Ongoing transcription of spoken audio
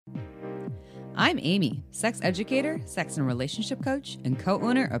I'm Amy, sex educator, sex and relationship coach, and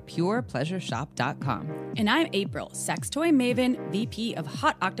co-owner of PurePleasureShop.com. And I'm April, sex toy maven, VP of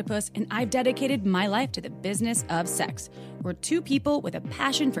Hot Octopus, and I've dedicated my life to the business of sex. We're two people with a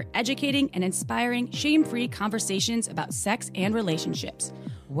passion for educating and inspiring shame-free conversations about sex and relationships.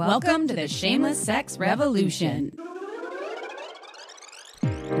 Welcome to the Shameless Sex Revolution.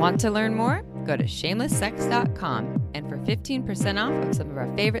 Want to learn more? Go to shamelesssex.com, and for 15% off of some of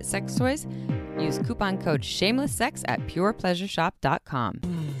our favorite sex toys, use coupon code shamelesssex at purepleasureshop.com.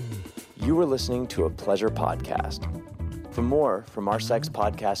 You are listening to a pleasure podcast. For more from our sex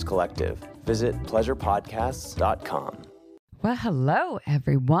podcast collective, visit pleasurepodcasts.com. Well, hello,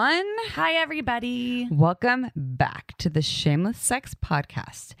 everyone. Hi, everybody. Welcome back to the Shameless Sex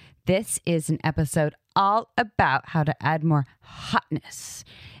Podcast. This is an episode all about how to add more hotness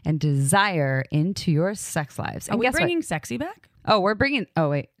and desire into your sex lives. Are we bringing sexy back? Oh,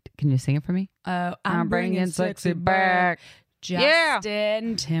 wait, can you sing it for me? I'm bringing sexy back.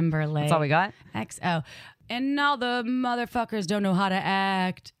 Justin Timberlake. That's all we got? XO. And all the motherfuckers don't know how to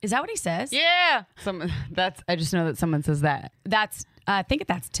act. Is that what he says? Yeah. I just know that someone says that. I think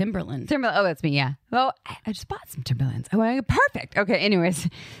that's Timberland. Oh, that's me. Yeah. Well, I just bought some Timberlands. Perfect. Okay. Anyways,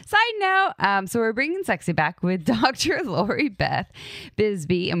 side note. So we're bringing sexy back with Dr. Lori Beth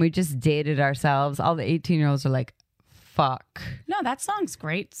Bisbee, and we just dated ourselves. All the 18-year-olds are like, fuck. No, that song's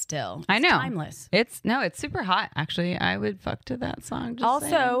great still. I know. It's timeless. It's super hot. Actually, I would fuck to that song.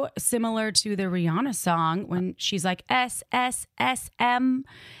 Also, similar to the Rihanna song when she's like SSSM.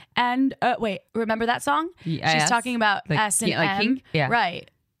 And wait, remember that song? Yes. She's talking about like, S and like M. King? Yeah. Right.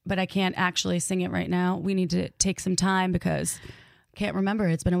 But I can't actually sing it right now. We need to take some time because I can't remember.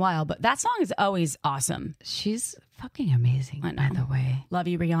 It's been a while. But that song is always awesome. She's fucking amazing, I know. by the way. Love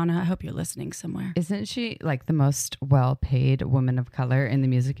you, Rihanna. I hope you're listening somewhere. Isn't she like the most well-paid woman of color in the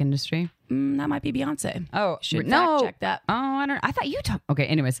music industry? That might be Beyonce. Oh, Should no. fact check that. Oh, I don't. I thought you talked. Okay.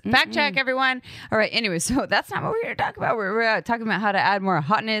 Anyways, fact check, everyone. All right. Anyways, so that's not what we're here to talk about. We're talking about how to add more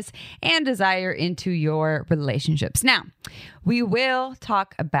hotness and desire into your relationships. Now, we will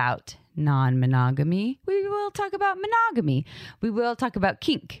talk about non-monogamy. We will talk about monogamy. We will talk about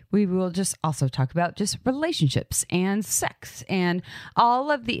kink. We will just also talk about just relationships and sex and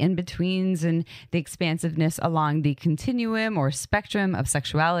all of the in-betweens and the expansiveness along the continuum or spectrum of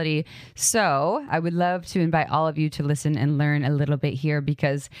sexuality. So I would love to invite all of you to listen and learn a little bit here,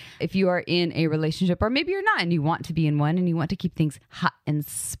 because if you are in a relationship, or maybe you're not and you want to be in one and you want to keep things hot and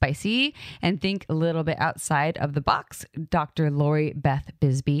spicy and think a little bit outside of the box, Dr. Lori Beth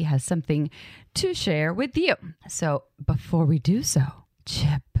Bisbee has something to share with you. So before we do so,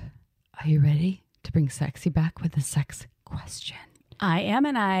 Chip, are you ready to bring sexy back with a sex question? I am,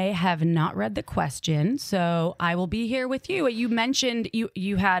 and I have not read the question, so I will be here with you. You mentioned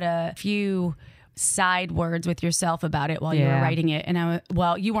you had a few side words with yourself about it while you were writing it, and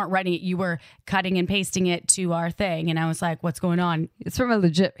you weren't writing it, you were cutting and pasting it to our thing, and I was like, what's going on? It's from a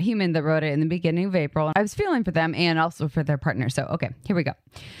legit human that wrote it in the beginning of April. I was feeling for them and also for their partner. So, okay, here we go.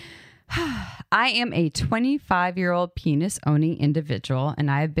 I am a 25-year-old penis-owning individual, and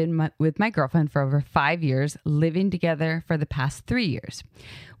I have been with my girlfriend for over 5 years, living together for the past 3 years.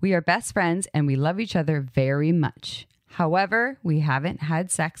 We are best friends, and we love each other very much. However, we haven't had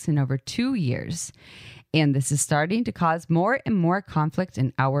sex in over 2 years, and this is starting to cause more and more conflict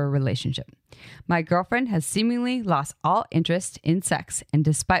in our relationship. My girlfriend has seemingly lost all interest in sex, and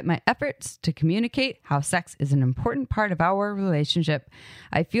despite my efforts to communicate how sex is an important part of our relationship,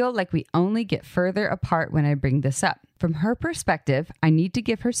 I feel like we only get further apart when I bring this up. From her perspective, I need to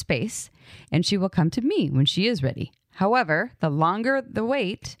give her space, and she will come to me when she is ready. However, the longer the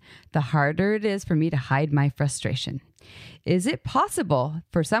wait, the harder it is for me to hide my frustration. Is it possible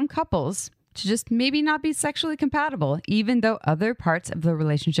for some couples to just maybe not be sexually compatible, even though other parts of the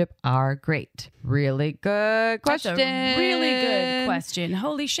relationship are great? Really good question. That's a really good question.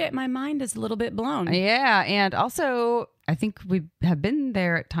 Holy shit, my mind is a little bit blown. Yeah, and also, I think we have been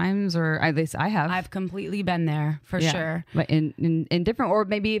there at times, or at least I have. I've completely been there, for sure. But in different, or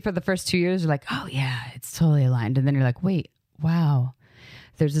maybe for the first 2 years, you're like, oh yeah, it's totally aligned. And then you're like, wait, wow,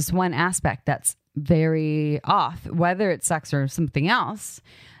 there's this one aspect that's very off, whether it's sex or something else.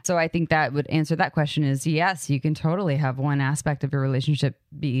 So I think that would answer that question is yes, you can totally have one aspect of your relationship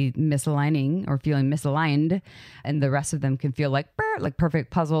be misaligning or feeling misaligned, and the rest of them can feel like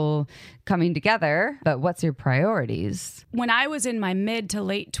perfect puzzle coming together. But what's your priorities? When I was in my mid to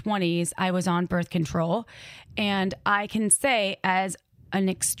late 20s, I was on birth control, and I can say as an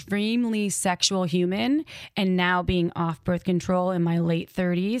extremely sexual human and now being off birth control in my late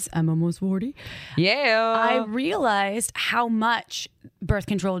 30s, I'm almost 40. Yeah. I realized how much birth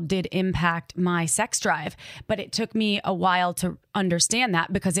control did impact my sex drive, but it took me a while to understand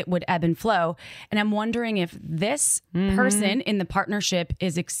that because it would ebb and flow. And I'm wondering if this person in the partnership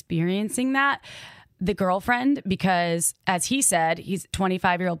is experiencing that, the girlfriend, because as he said, he's a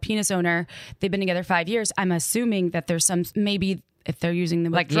 25-year-old penis owner. They've been together 5 years. I'm assuming that there's some, maybe if they're using the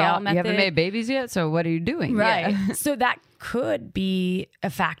withdrawal method. You haven't made babies yet, so what are you doing? Right. Yeah. So that could be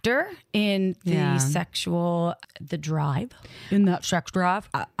a factor in the sexual, the drive, in that sex drive.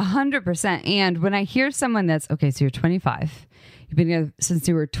 100%. And when I hear someone that's, okay, so you're 25, you've been together since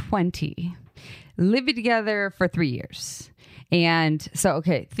you were 20, living together for 3 years. And so,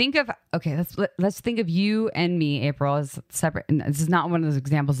 let's think of you and me, April, as separate. And this is not one of those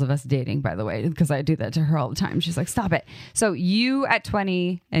examples of us dating, by the way, because I do that to her all the time. She's like, stop it. So you at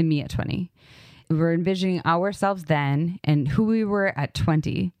 20 and me at 20, we're envisioning ourselves then and who we were at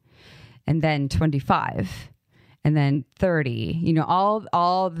 20 and then 25 and then 30, you know,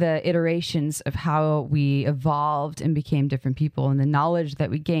 all the iterations of how we evolved and became different people and the knowledge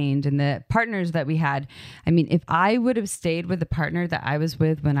that we gained and the partners that we had. I mean, if I would have stayed with the partner that I was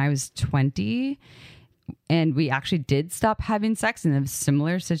with when I was 20 and we actually did stop having sex in a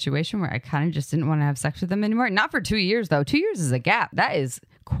similar situation where I kind of just didn't want to have sex with them anymore. Not for 2 years, though. 2 years is a gap. That is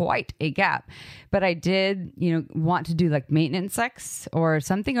quite a gap. But I did, you know, want to do like maintenance sex or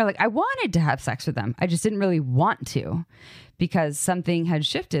something, or like I wanted to have sex with them. I just didn't really want to because something had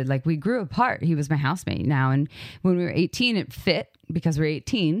shifted. Like we grew apart. He was my housemate now. And when we were 18, it fit because we were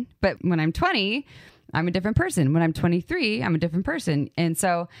 18. But when I'm 20, I'm a different person. When I'm 23, I'm a different person. And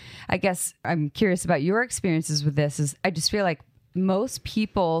so I guess I'm curious about your experiences with this. Is I just feel like most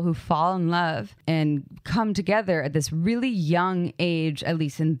people who fall in love and come together at this really young age, at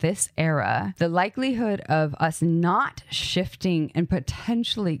least in this era, the likelihood of us not shifting and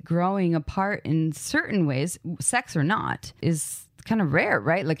potentially growing apart in certain ways, sex or not, is kind of rare,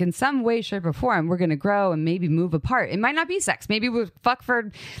 right? Like in some way, shape, or form, we're going to grow and maybe move apart. It might not be sex. Maybe we'll fuck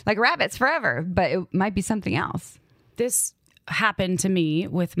for like rabbits forever, but it might be something else. This happened to me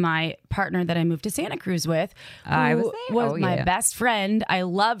with my partner that I moved to Santa Cruz with, who was my best friend. I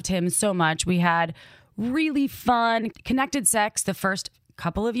loved him so much. We had really fun, connected sex the first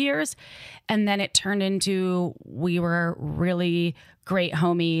couple of years, and then it turned into we were really great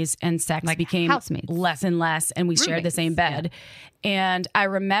homies and sex like became housemates. Less and less, and we shared the same bed. And I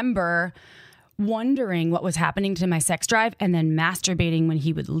remember wondering what was happening to my sex drive and then masturbating when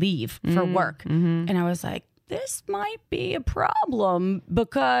he would leave for work. And I was like, this might be a problem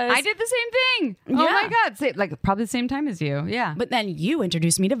because I did the same thing. Oh my God. Like probably the same time as you. Yeah. But then you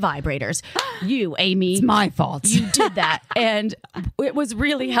introduced me to vibrators. You, Amy. It's my fault. You did that. And it was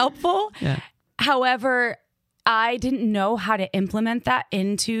really helpful. Yeah. However, I didn't know how to implement that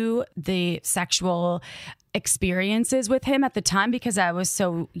into the sexual experiences with him at the time because I was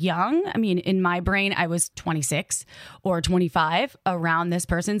so young. I mean, in my brain, I was 26 or 25, around this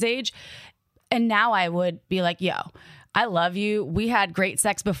person's age. And now I would be like, yo, I love you. We had great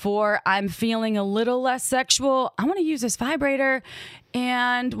sex before. I'm feeling a little less sexual. I want to use this vibrator.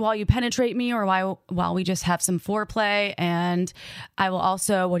 And while you penetrate me or while we just have some foreplay, and I will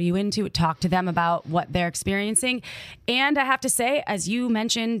also, what are you into? Talk to them about what they're experiencing. And I have to say, as you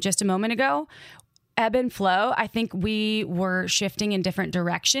mentioned just a moment ago, ebb and flow. I think we were shifting in different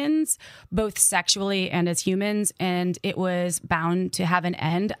directions, both sexually and as humans, and it was bound to have an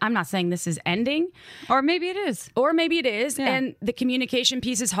end. I'm not saying this is ending. Or maybe it is. Yeah. And the communication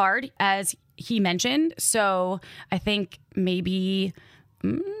piece is hard, as he mentioned. So I think maybe,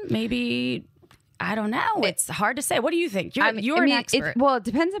 I don't know. It's hard to say. What do you think? You're an expert. It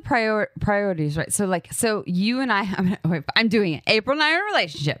depends on priorities, right? So you and I, I'm doing it. April and I are in a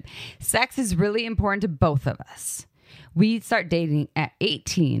relationship. Sex is really important to both of us. We start dating at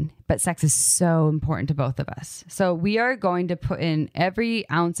 18, but sex is so important to both of us. So we are going to put in every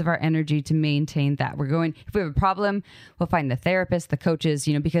ounce of our energy to maintain that. If we have a problem, we'll find the therapist, the coaches,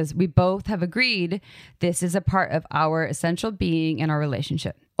 because we both have agreed this is a part of our essential being in our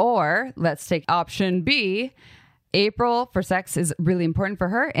relationship. Or let's take option B. April for sex is really important for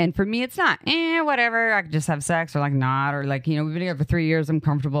her. And for me, it's not. Whatever. I could just have sex or like not. Or like, we've been together for 3 years. I'm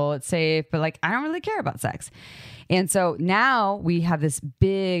comfortable. It's safe. But like, I don't really care about sex. And so now we have this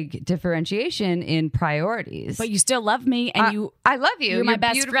big differentiation in priorities. But you still love me, and I love you. You're my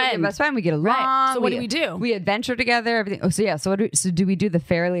best beautiful, friend. You're my best friend. We get along. Right. So what do we do? We adventure together. Everything. Oh, so yeah. So do we do the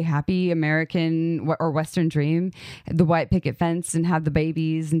fairly happy American or Western dream, the white picket fence, and have the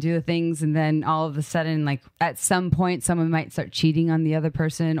babies and do the things, and then all of a sudden, like at some point, someone might start cheating on the other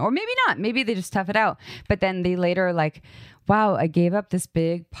person, or maybe not. Maybe they just tough it out. But then they later like, wow, I gave up this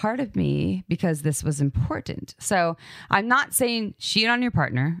big part of me because this was important. So I'm not saying cheat on your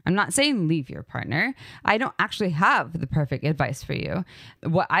partner. I'm not saying leave your partner. I don't actually have the perfect advice for you.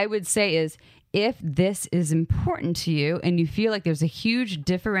 What I would say is, if this is important to you and you feel like there's a huge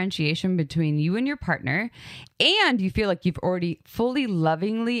differentiation between you and your partner, and you feel like you've already fully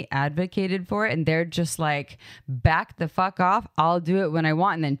lovingly advocated for it and they're just like, back the fuck off, I'll do it when I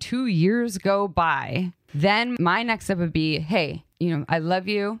want, and then 2 years go by, then my next step would be, hey, I love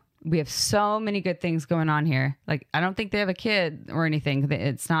you. We have so many good things going on here. Like, I don't think they have a kid or anything.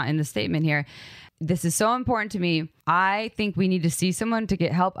 It's not in the statement here. This is so important to me. I think we need to see someone to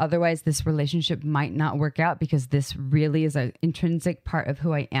get help. Otherwise, this relationship might not work out, because this really is an intrinsic part of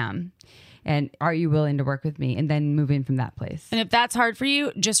who I am. And are you willing to work with me? And then move in from that place. And if that's hard for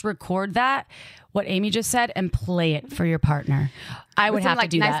you, just record that, what Amy just said, and play it for your partner. I would have to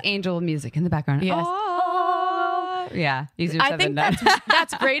do nice that. Angel music in the background. Yes. Yeah, easier said than done.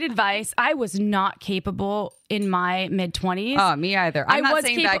 That's great advice. I was not capable in my mid-20s. Oh, me either. I'm not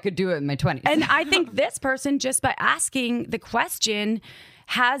saying that I could do it in my 20s. And I think this person, just by asking the question,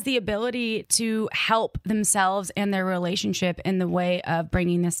 has the ability to help themselves and their relationship in the way of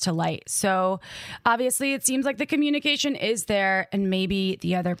bringing this to light. So obviously it seems like the communication is there, and maybe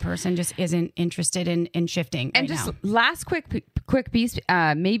the other person just isn't interested in shifting. And just last quick piece,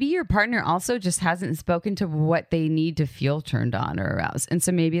 maybe your partner also just hasn't spoken to what they need to feel turned on or aroused. And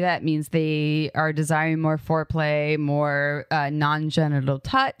so maybe that means they are desiring more foreplay, more non-genital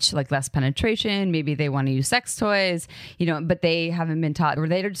touch, like less penetration. Maybe they want to use sex toys, but they haven't been taught, or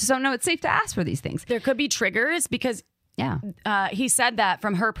they just don't know it's safe to ask for these things. There could be triggers, because he said that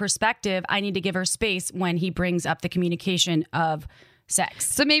from her perspective, I need to give her space when he brings up the communication of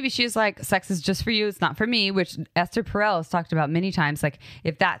sex. So maybe she's like, sex is just for you, it's not for me, which Esther Perel has talked about many times. Like,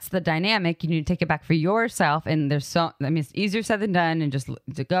 if that's the dynamic, you need to take it back for yourself. And it's easier said than done, and just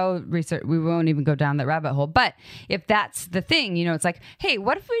to go research. We won't even go down that rabbit hole. But if that's the thing, it's like, hey,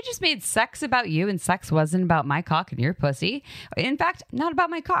 what if we just made sex about you, and sex wasn't about my cock and your pussy? In fact, not about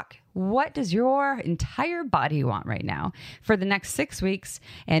my cock. What does your entire body want right now for the next 6 weeks?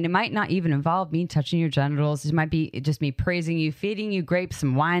 And it might not even involve me touching your genitals. It might be just me praising you, feeding you grapes,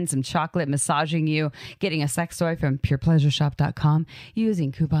 some wine, some chocolate, massaging you, getting a sex toy from purepleasureshop.com,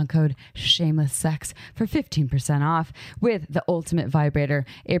 using coupon code SHAMELESSSEX for 15% off with the ultimate vibrator.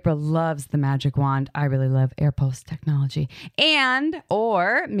 April loves the magic wand. I really love AirPulse technology.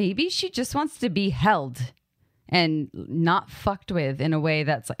 Or maybe she just wants to be held and not fucked with in a way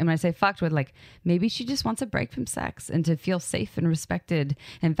that's, and when I say fucked with, like, maybe she just wants a break from sex and to feel safe and respected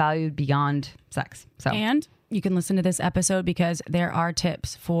and valued beyond sex. And you can listen to this episode, because there are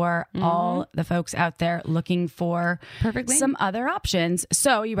tips for all the folks out there looking for some other options.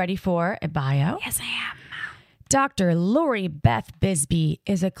 So, you ready for a bio? Yes, I am. Dr. Lori Beth Bisbee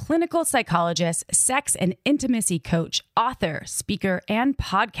is a clinical psychologist, sex and intimacy coach, author, speaker, and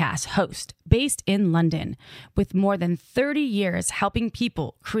podcast host based in London. With more than 30 years helping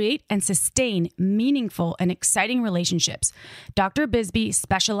people create and sustain meaningful and exciting relationships, Dr. Bisbee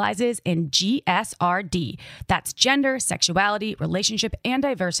specializes in GSRD, that's gender, sexuality, relationship, and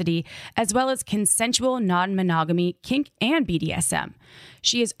diversity, as well as consensual non-monogamy, kink, and BDSM.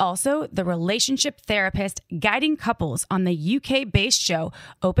 She is also the relationship therapist guiding couples on the UK-based show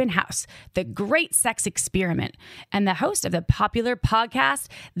Open House, The Great Sex Experiment, and the host of the popular podcast,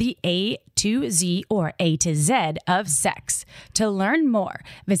 The A to Z, or A to Z of Sex. To learn more,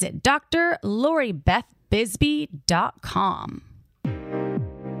 visit drloribethbisbee.com.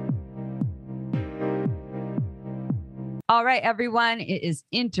 All right, everyone, it is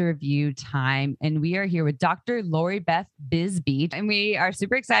interview time, and we are here with Dr. Lori Beth Bisbee, and we are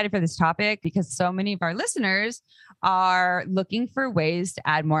super excited for this topic because so many of our listeners are looking for ways to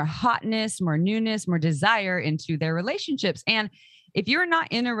add more hotness, more newness, more desire into their relationships. And if you're not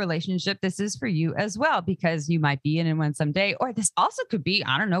in a relationship, this is for you as well, because you might be in one someday, or this also could be,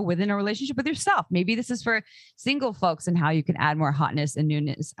 I don't know, within a relationship with yourself. Maybe this is for single folks and how you can add more hotness and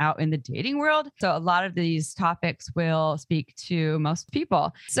newness out in the dating world. So a lot of these topics will speak to most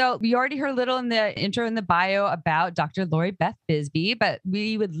people. So we already heard a little in the intro in the bio about Dr. Lori Beth Bisbee, but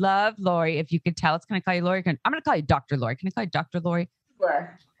we would love, Lori, if you could tell us, can I call you Lori? I'm going to call you Dr. Lori. Can I call you Dr. Lori?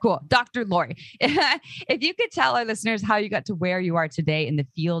 Sure. Cool. Dr. Lori, if you could tell our listeners how you got to where you are today in the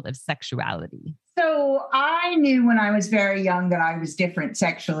field of sexuality. So I knew when I was very young that I was different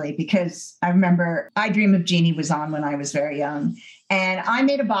sexually because I remember I Dream of Jeannie was on when I was very young. And I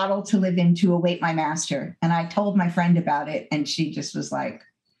made a bottle to live in to await my master. And I told my friend about it. And she just was like,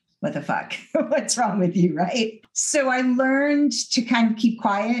 what the fuck? What's wrong with you? Right. So I learned to kind of keep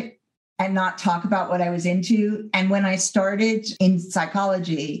quiet and not talk about what I was into. And when I started in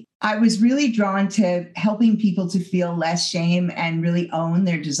psychology, I was really drawn to helping people to feel less shame and really own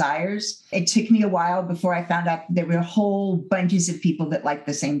their desires. It took me a while before I found out there were whole bunches of people that liked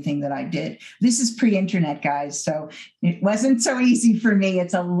the same thing that I did. This is pre-internet, guys. So it wasn't so easy for me.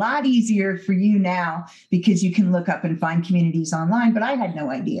 It's a lot easier for you now because you can look up and find communities online, but I had no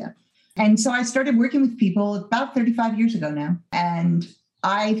idea. And so I started working with people about 35 years ago now. And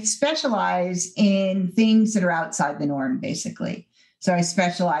I specialize in things that are outside the norm, basically. So I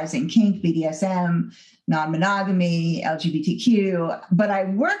specialize in kink, BDSM, non-monogamy, LGBTQ, but I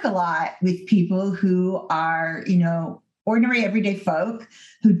work a lot with people who are, ordinary everyday folk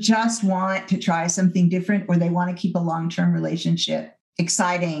who just want to try something different or they want to keep a long-term relationship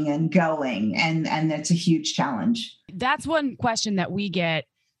exciting and going. And that's a huge challenge. That's one question that we get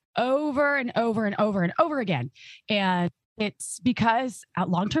over and over and over and over again. And it's because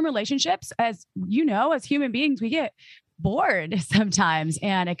long-term relationships, as you know, as human beings, we get bored sometimes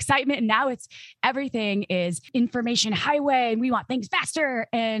and excitement. And now everything is information highway and we want things faster.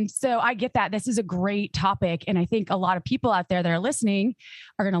 And so I get that. This is a great topic. And I think a lot of people out there that are listening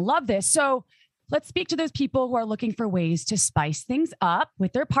are going to love this. So let's speak to those people who are looking for ways to spice things up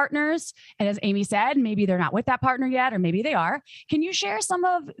with their partners. And as Amy said, maybe they're not with that partner yet, or maybe they are. Can you share some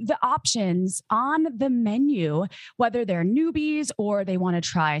of the options on the menu, whether they're newbies or they want to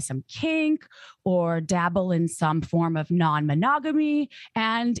try some kink or dabble in some form of non-monogamy,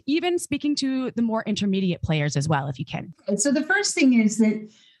 and even speaking to the more intermediate players as well, if you can? So the first thing is that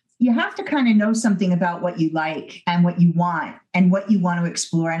you have to kind of know something about what you like and what you want and what you want to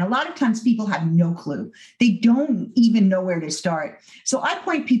explore. And a lot of times people have no clue. They don't even know where to start. So I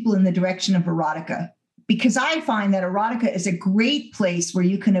point people in the direction of erotica because I find that erotica is a great place where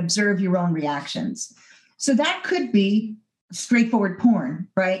you can observe your own reactions. So that could be straightforward porn,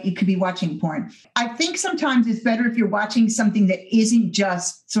 right? You could be watching porn. I think sometimes it's better if you're watching something that isn't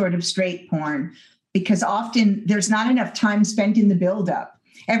just sort of straight porn, because often there's not enough time spent in the buildup.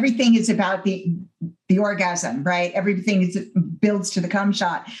 Everything is about the orgasm, right? Everything builds to the cum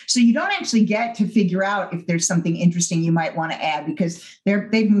shot. So you don't actually get to figure out if there's something interesting you might want to add because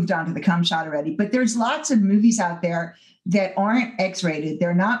they've moved on to the cum shot already. But there's lots of movies out there that aren't X-rated.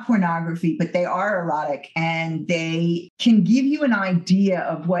 They're not pornography, but they are erotic and they can give you an idea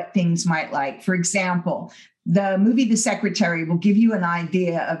of what things might like. For example, the movie The Secretary will give you an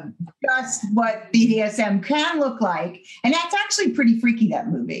idea of just what BDSM can look like. And that's actually pretty freaky, that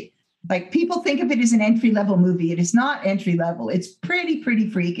movie. Like, people think of it as an entry-level movie. It is not entry-level. It's pretty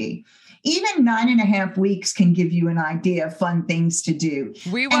freaky. Even 9.5 weeks can give you an idea of fun things to do.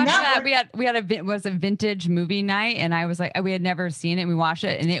 We watched that. We had a vintage movie night, and I was like, we had never seen it. And we watched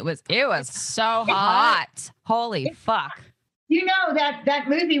it, and it was so hot. Holy fuck. You know, that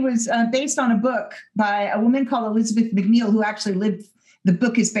movie was based on a book by a woman called Elizabeth McNeil, who actually the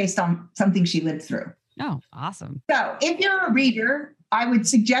book is based on something she lived through. Oh, awesome. So if you're a reader, I would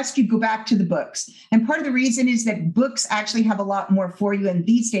suggest you go back to the books. And part of the reason is that books actually have a lot more for you. And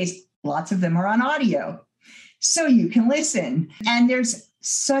these days, lots of them are on audio. So you can listen. And there's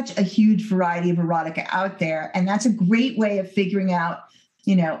such a huge variety of erotica out there. And that's a great way of figuring out,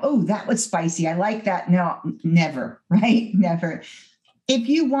 oh, that was spicy. I like that. No, never, right? Never. If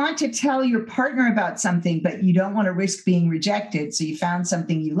you want to tell your partner about something, but you don't want to risk being rejected, so you found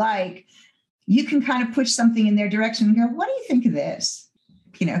something you like, you can kind of push something in their direction and go, what do you think of this?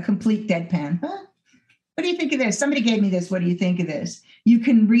 Complete deadpan. Huh? What do you think of this? Somebody gave me this. What do you think of this? You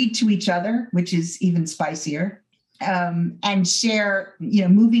can read to each other, which is even spicier. And share,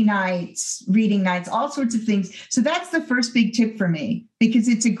 movie nights, reading nights, all sorts of things. So that's the first big tip for me, because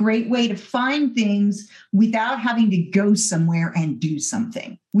it's a great way to find things without having to go somewhere and do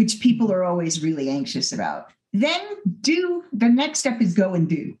something, which people are always really anxious about. Then the next step is go and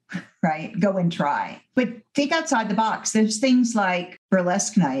do, right? Go and try. But think outside the box. There's things like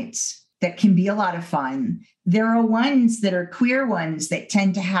burlesque nights that can be a lot of fun. There are ones that are queer ones that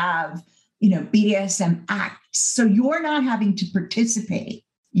tend to have BDSM acts. So you're not having to participate.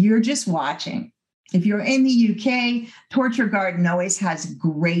 You're just watching. If you're in the UK, Torture Garden always has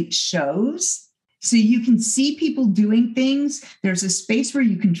great shows So you can see people doing things. There's a space where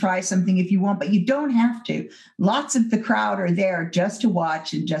you can try something if you want, but you don't have to. Lots of the crowd are there just to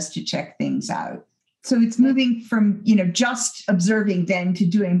watch and just to check things out. So it's moving from, just observing then to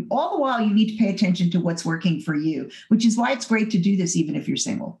doing. All the while, you need to pay attention to what's working for you, which is why it's great to do this even if you're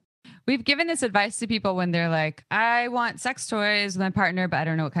single. We've given this advice to people when they're like, I want sex toys with my partner, but I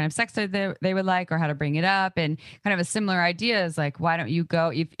don't know what kind of sex toy they would like or how to bring it up. And kind of a similar idea is like, why don't you go,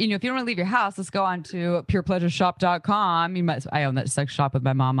 if you don't want to leave your house, let's go on to purepleasureshop.com. I own that sex shop with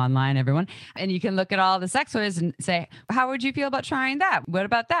my mom online, everyone. And you can look at all the sex toys and say, how would you feel about trying that? What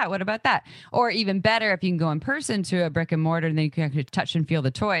about that? What about that? Or even better, if you can go in person to a brick and mortar and then you can actually touch and feel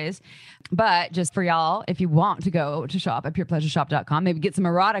the toys. But just for y'all, if you want to go to shop at purepleasureshop.com, maybe get some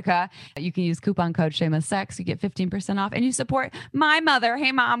erotica, you can use coupon code Shameless Sex. You get 15% off and you support my mother.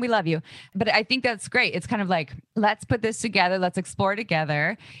 Hey, Mom, we love you. But I think that's great. It's kind of like, let's put this together. Let's explore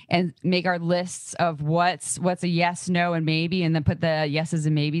together and make our lists of what's a yes, no, and maybe, and then put the yeses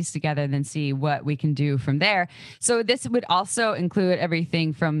and maybes together and then see what we can do from there. So this would also include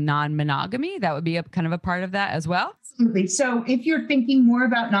everything from non-monogamy. That would be a kind of a part of that as well. Absolutely. So if you're thinking more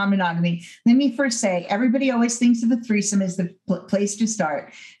about non-monogamy, let me first say, everybody always thinks of a threesome as the place to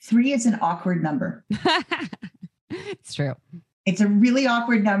start. 3 is an awkward number. It's true. It's a really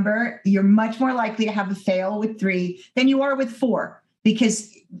awkward number. You're much more likely to have a fail with 3 than you are with 4,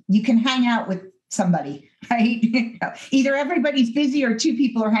 because you can hang out with somebody, right? Either everybody's busy or 2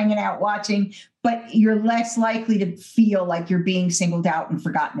 people are hanging out watching, but you're less likely to feel like you're being singled out and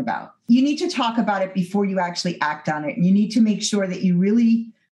forgotten about. You need to talk about it before you actually act on it. And you need to make sure that you really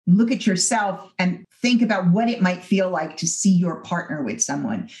look at yourself and think about what it might feel like to see your partner with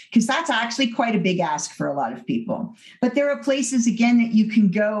someone, because that's actually quite a big ask for a lot of people. But there are places, again, that you can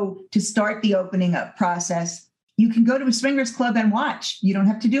go to start the opening up process. You can go to a swingers club and watch. You don't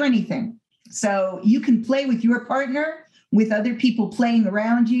have to do anything. So you can play with your partner, with other people playing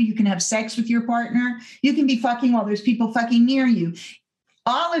around you. You can have sex with your partner. You can be fucking while there's people fucking near you.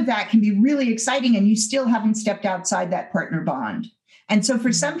 All of that can be really exciting, and you still haven't stepped outside that partner bond. And so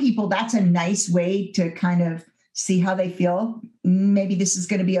for some people, that's a nice way to kind of see how they feel. Maybe this is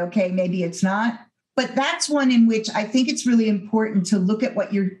going to be okay. Maybe it's not. But that's one in which I think it's really important to look at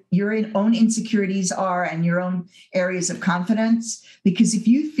what your own insecurities are and your own areas of confidence. Because if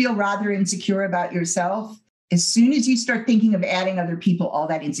you feel rather insecure about yourself, as soon as you start thinking of adding other people, all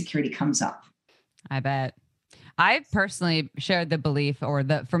that insecurity comes up. I bet. I personally shared the belief,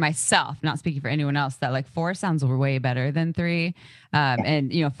 for myself, not speaking for anyone else, that like 4 sounds way better than 3.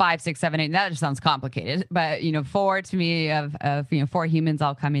 And 5, 6, 7, 8, that just sounds complicated. But 4 to me of 4 humans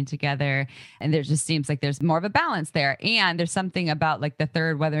all coming together, and there just seems like there's more of a balance there. And there's something about like the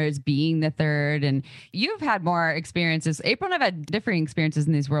third, whether it's being the third, and you've had more experiences. April and I've had differing experiences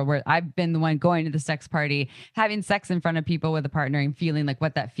in this world where I've been the one going to the sex party, having sex in front of people with a partner, and feeling like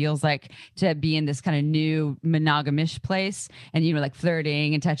what that feels like to be in this kind of new monogamish place, and like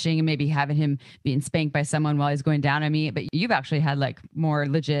flirting and touching and maybe having him being spanked by someone while he's going down on me. But you've actually had like more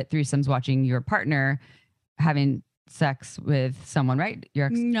legit threesomes watching your partner having sex with someone, right? Your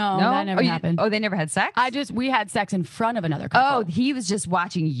ex? No, that never happened. They never had sex? We had sex in front of another couple. Oh, he was just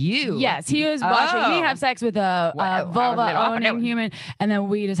watching you. Yes, he was watching me have sex with a vulva-owning human, and then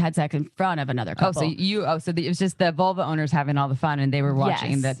we just had sex in front of another couple. It was just the vulva owners having all the fun, and they were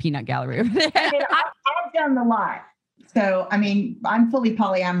watching the peanut gallery over there. I've done the lot. So, I'm fully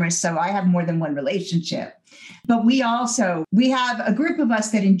polyamorous, so I have more than one relationship. But we have a group of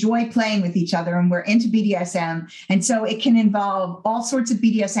us that enjoy playing with each other, and we're into BDSM. And so it can involve all sorts of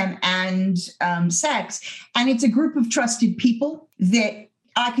BDSM and sex. And it's a group of trusted people that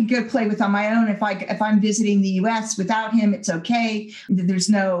I could go play with on my own. If I'm visiting the US without him, it's okay. There's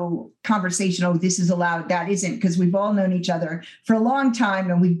no conversation, oh, this is allowed, that isn't, because we've all known each other for a long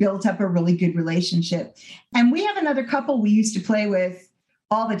time and we've built up a really good relationship. And we have another couple we used to play with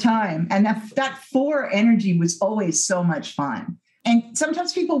all the time. And that 4 energy was always so much fun. And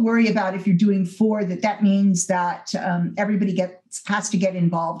sometimes people worry about, if you're doing 4, that means that everybody has to get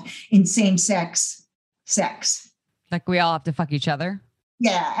involved in same-sex sex. Like we all have to fuck each other?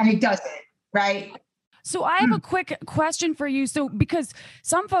 Yeah, and it doesn't, right? So I have a quick question for you. So because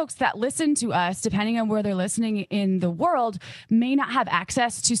some folks that listen to us, depending on where they're listening in the world, may not have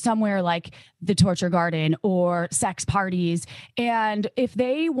access to somewhere like the Torture Garden or sex parties. And if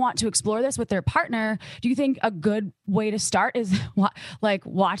they want to explore this with their partner, do you think a good way to start is like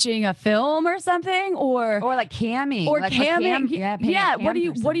watching a film or something, or like camming, or like camming? Yeah. What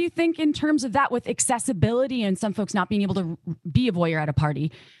do you think in terms of that, with accessibility and some folks not being able to be a voyeur at a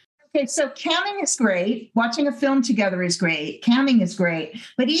party? Okay, so camming is great. Watching a film together is great. Camming is great.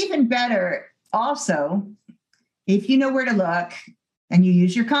 But even better, Also, if you know where to look and you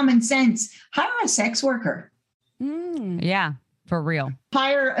use your common sense, hire a sex worker. Yeah, for real.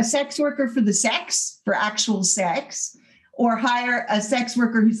 Hire a sex worker for the sex, for actual sex, or hire a sex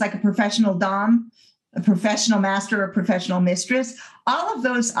worker who's like a professional dom, a professional master, or professional mistress. All of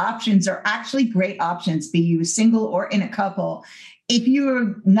those options are actually great options, be you single or in a couple. If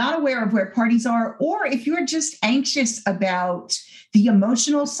you're not aware of where parties are, or if you're just anxious about the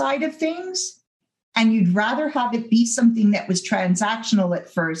emotional side of things, and you'd rather have it be something that was transactional at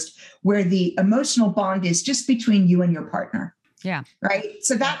first, where the emotional bond is just between you and your partner. Yeah. Right.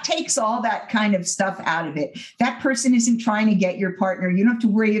 So that takes all that kind of stuff out of it. That person isn't trying to get your partner. You don't have to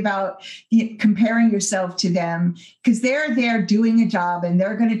worry about comparing yourself to them, because they're there doing a job and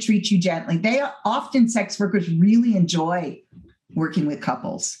they're going to treat you gently. Often sex workers really enjoy working with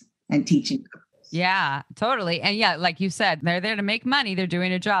couples and teaching couples. Yeah, totally. And yeah, like you said, they're there to make money. They're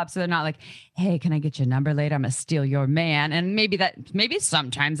doing a job. So they're not like, hey, can I get your number later? I'm going to steal your man. And maybe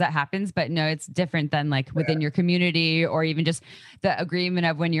sometimes that happens, but no, it's different than like within your community, or even just the agreement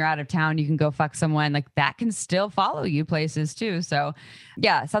of when you're out of town, you can go fuck someone. Like that can still follow you places too. So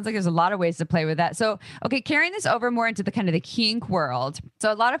yeah, it sounds like there's a lot of ways to play with that. So, okay, carrying this over more into the kind of the kink world.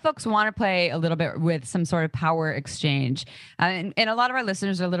 So a lot of folks want to play a little bit with some sort of power exchange. And a lot of our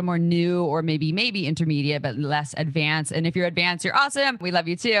listeners are a little more new, or maybe intermediate, but less advanced. And if you're advanced, you're awesome. We love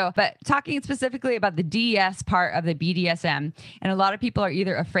you too. But talking specifically about the DS part of the BDSM, and a lot of people are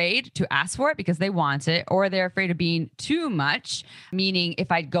either afraid to ask for it because they want it, or they're afraid of being too much, meaning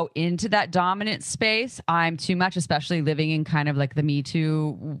if I go into that dominant space, I'm too much, especially living in kind of like the Me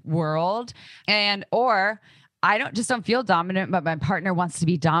Too world. Or I don't feel dominant, but my partner wants to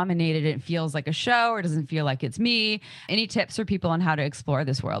be dominated. It feels like a show, or doesn't feel like it's me. Any tips for people on how to explore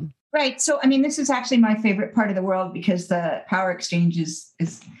this world? Right. So, I mean, this is actually my favorite part of the world, because the power exchange is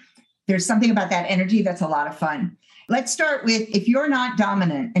there's something about that energy that's a lot of fun. Let's start with, if you're not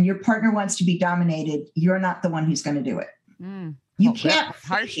dominant and your partner wants to be dominated, you're not the one who's going to do it. You can't.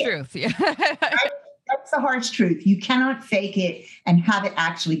 Harsh truth. Yeah. Right? That's the harsh truth. You cannot fake it and have it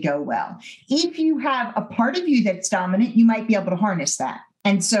actually go well. If you have a part of you that's dominant, you might be able to harness that.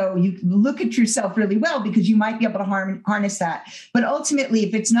 And so you look at yourself really well, because you might be able to harness that. But ultimately,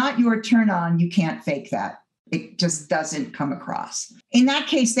 if it's not your turn on, you can't fake that. It just doesn't come across. In that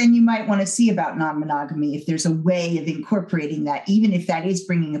case, then you might want to see about non-monogamy, if there's a way of incorporating that, even if that is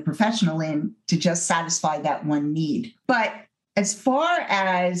bringing a professional in to just satisfy that one need. But as far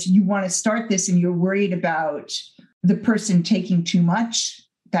as you want to start this and you're worried about the person taking too much,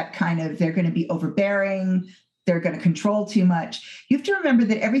 that kind of, they're going to be overbearing, they're going to control too much. You have to remember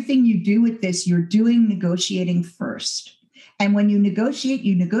that everything you do with this, you're doing negotiating first. And when you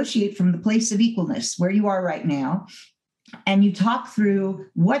negotiate from the place of equalness, where you are right now, and you talk through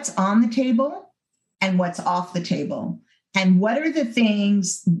what's on the table and what's off the table, and what are the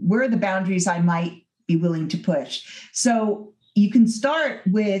things, where are the boundaries I might be willing to push. So you can start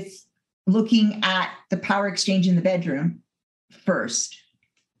with looking at the power exchange in the bedroom first,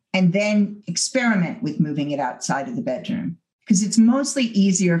 and then experiment with moving it outside of the bedroom, because it's mostly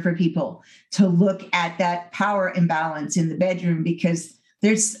easier for people to look at that power imbalance in the bedroom, because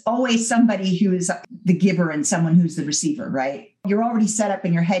there's always somebody who is the giver and someone who's the receiver, right? You're already set up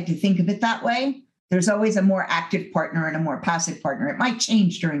in your head to think of it that way. There's always a more active partner and a more passive partner. It might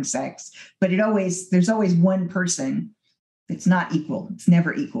change during sex, but there's always one person. It's not equal. It's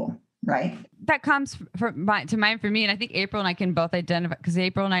never equal, right? That comes to mind for me. And I think April and I can both identify, because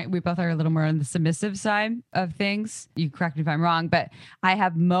April and I, we both are a little more on the submissive side of things. You correct me if I'm wrong, but I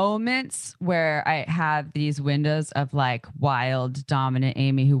have moments where I have these windows of like wild, dominant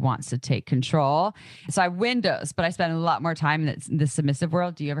Amy who wants to take control. So I have windows, but I spend a lot more time in the submissive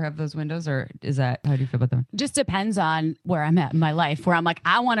world. Do you ever have those windows, or how do you feel about them? Just depends on where I'm at in my life, where I'm like,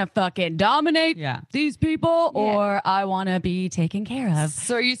 I want to fucking dominate these people, or I want to be taken care of.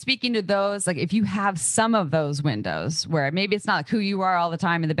 So are you speaking to those? Like if you have some of those windows where maybe it's not like who you are all the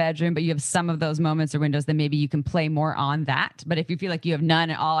time in the bedroom, but you have some of those moments or windows, then maybe you can play more on that. But if you feel like you have none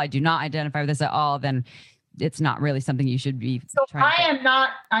at all, I do not identify with this at all, then it's not really something you should be trying to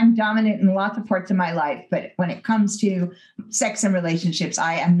I'm dominant in lots of parts of my life, but when it comes to sex and relationships,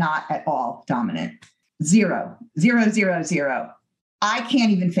 I am not at all dominant. 0, 0, 0, 0. I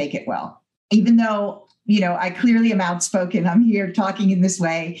can't even fake it well, even though I clearly am outspoken. I'm here talking in this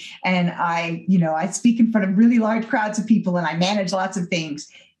way. And I speak in front of really large crowds of people, and I manage lots of things.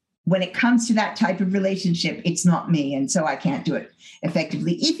 When it comes to that type of relationship, it's not me. And so I can't do it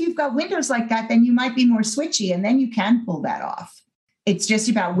effectively. If you've got windows like that, then you might be more switchy, and then you can pull that off. It's just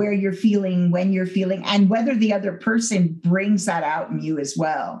about where you're feeling, when you're feeling, and whether the other person brings that out in you as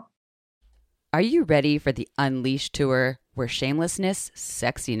well. Are you ready for the Unleashed tour, where shamelessness,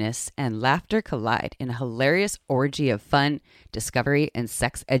 sexiness, and laughter collide in a hilarious orgy of fun, discovery, and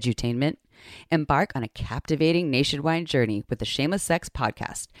sex edutainment? Embark on a captivating nationwide journey with the Shameless Sex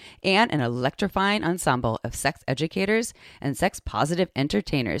Podcast and an electrifying ensemble of sex educators and sex-positive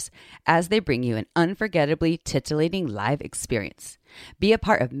entertainers as they bring you an unforgettably titillating live experience. Be a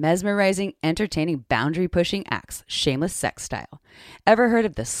part of mesmerizing, entertaining, boundary-pushing acts, shameless sex style. Ever heard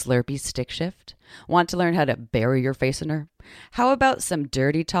of the Slurpee stick shift? Want to learn how to bury your face in her? How about some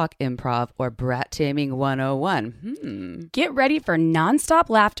dirty talk improv or brat taming 101? Get ready for nonstop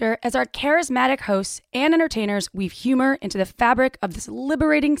laughter as our charismatic hosts and entertainers weave humor into the fabric of this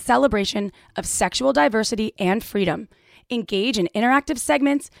liberating celebration of sexual diversity and freedom. Engage in interactive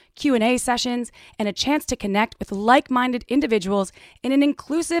segments, Q&A sessions, and a chance to connect with like-minded individuals in an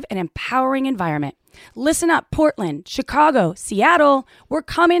inclusive and empowering environment. Listen up, Portland, Chicago, Seattle, we're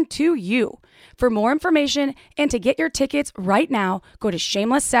coming to you. For more information and to get your tickets right now, go to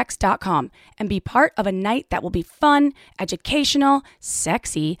shamelesssex.com and be part of a night that will be fun, educational,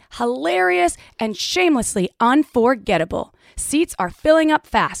 sexy, hilarious, and shamelessly unforgettable. Seats are filling up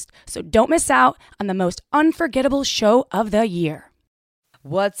fast, so don't miss out on the most unforgettable show of the year.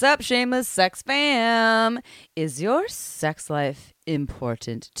 What's up, Shameless Sex fam? Is your sex life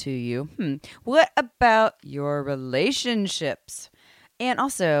important to you? What about your relationships? And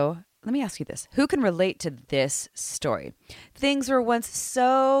also, let me ask you this. Who can relate to this story? Things were once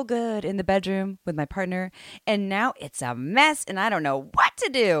so good in the bedroom with my partner, and now it's a mess, and I don't know what to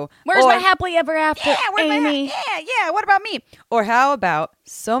do. Where's my happily ever after, Amy? What about me? Or how about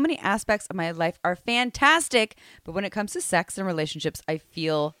so many aspects of my life are fantastic, but when it comes to sex and relationships, I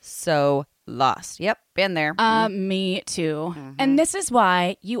feel so lost. Yep, been there. Me too. And this is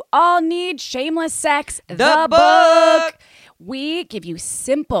why you all need Shameless Sex, the book. We give you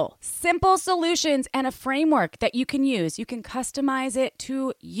simple solutions and a framework that you can use. You can customize it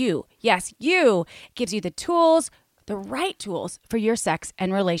to you. Yes, you. Gives you the tools, the right tools for your sex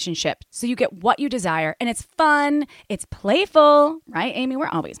and relationship. So you get what you desire. And it's fun. It's playful. Right, Amy? We're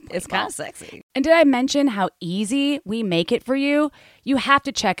always playful. It's kind of sexy. And did I mention how easy we make it for you? You have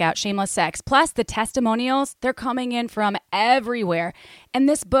to check out Shameless Sex. Plus, the testimonials, they're coming in from everywhere. And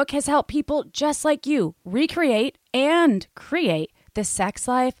this book has helped people just like you recreate and create the sex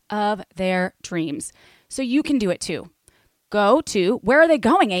life of their dreams. So you can do it too. Go to, where are they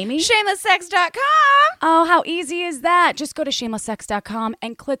going, Amy? Shamelesssex.com. Oh, how easy is that? Just go to shamelesssex.com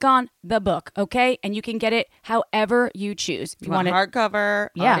and click on the book, okay? And you can get it however you choose. If you want it hardcover,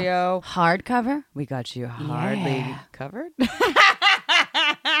 audio. Hardcover? We got you hardly covered.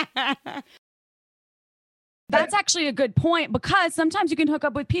 That's actually a good point, because sometimes you can hook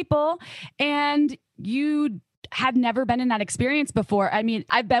up with people and you have never been in that experience before. I mean,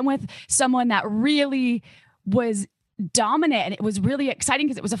 I've been with someone that really was dominant, and it was really exciting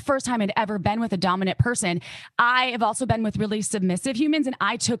because it was the first time I'd ever been with a dominant person. I have also been with really submissive humans, and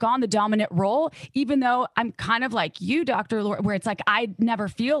I took on the dominant role, even though I'm kind of like you, Dr. Laura, where it's like I never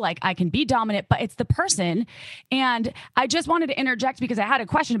feel like I can be dominant, but it's the person. And I just wanted to interject because I had a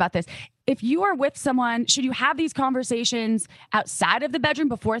question about this. If you are with someone, should you have these conversations outside of the bedroom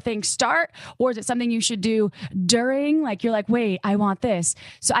before things start? Or is it something you should do during? Like, you're like, wait, I want this.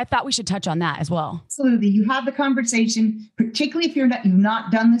 So I thought we should touch on that as well. Absolutely. You have the conversation, particularly if you've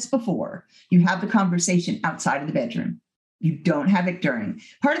not done this before, you have the conversation outside of the bedroom. You don't have it during.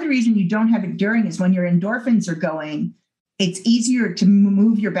 Part of the reason you don't have it during is when your endorphins are going, it's easier to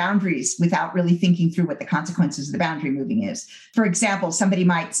move your boundaries without really thinking through what the consequences of the boundary moving is. For example, somebody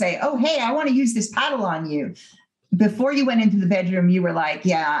might say, oh, hey, I want to use this paddle on you. Before you went into the bedroom, you were like,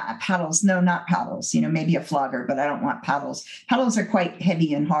 yeah, paddles. No, not paddles. Maybe a flogger, but I don't want paddles. Paddles are quite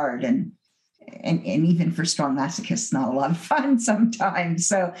heavy and hard. And even for strong masochists, not a lot of fun sometimes.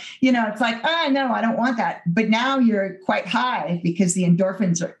 So, it's like, no, I don't want that. But now you're quite high because the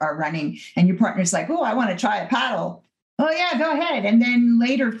endorphins are running and your partner's like, oh, I want to try a paddle. Oh, yeah, go ahead. And then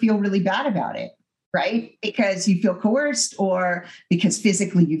later feel really bad about it, right? Because you feel coerced or because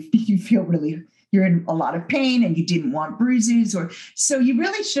physically you feel you're in a lot of pain and you didn't want bruises. So you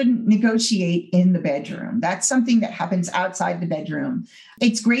really shouldn't negotiate in the bedroom. That's something that happens outside the bedroom.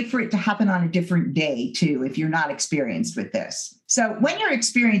 It's great for it to happen on a different day, too, if you're not experienced with this. So when you're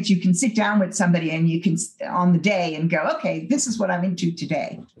experienced, you can sit down with somebody and you can, on the day, and go, okay, this is what I'm into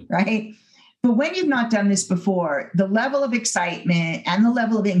today, right? But when you've not done this before, the level of excitement and the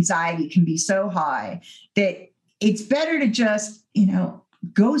level of anxiety can be so high that it's better to just,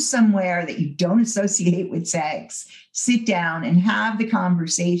 go somewhere that you don't associate with sex, sit down and have the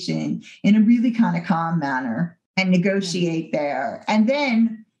conversation in a really kind of calm manner and negotiate there. And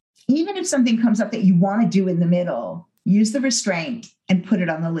then, Even if something comes up that you want to do in the middle, use the restraint and put it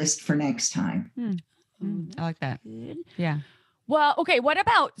on the list for next time. I like that. Yeah. Well, okay. What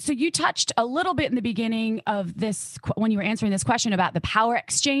about, so you touched a little bit in the beginning of this, when you were answering this question about the power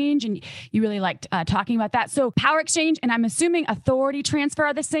exchange, and you really liked talking about that. So power exchange, and I'm assuming authority transfer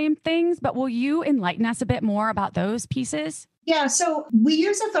are the same things, but will you enlighten us a bit more about those pieces? Yeah. So we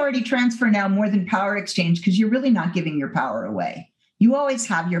use authority transfer now more than power exchange because you're really not giving your power away. You always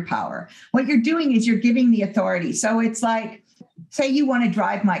have your power. What you're doing is you're giving the authority. So it's like, say you want to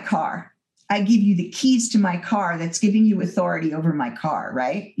drive my car. I give you the keys to my car. That's giving you authority over my car,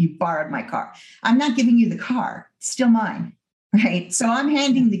 right? You borrowed my car. I'm not giving you the car. It's still mine, right? So I'm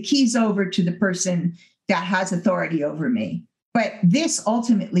handing the keys over to the person that has authority over me. But this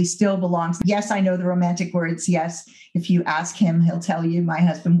ultimately still belongs. Yes, I know the romantic words. Yes, if you ask him, he'll tell you, my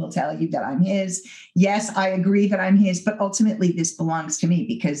husband will tell you that I'm his. Yes, I agree that I'm his, but ultimately this belongs to me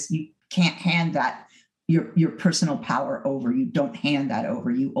because you can't hand that your personal power over. You don't hand that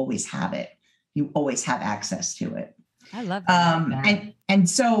over. You always have it. You always have access to it. I love that. And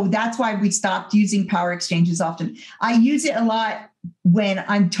so that's why we stopped using power exchanges often. I use it a lot when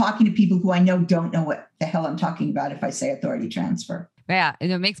I'm talking to people who I know don't know what the hell I'm talking about if I say authority transfer. Yeah,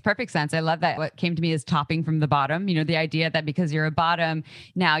 and it makes perfect sense. I love that. What came to me is topping from the bottom. The idea that because you're a bottom,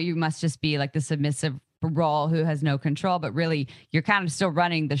 now you must just be like the submissive role who has no control, but really you're kind of still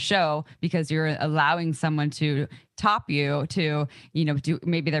running the show because you're allowing someone to top you to, do,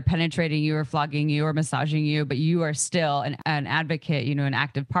 maybe they're penetrating you or flogging you or massaging you, but you are still an advocate, an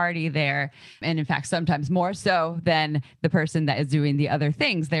active party there. And in fact, sometimes more so than the person that is doing the other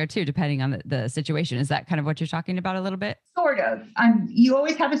things there too, depending on the situation. Is that kind of what you're talking about a little bit? Sort of. You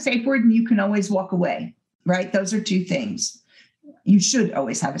always have a safe word and you can always walk away, right? Those are two things. You should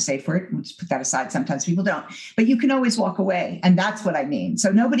always have a safe word. We'll just put that aside. Sometimes people don't, but you can always walk away. And that's what I mean.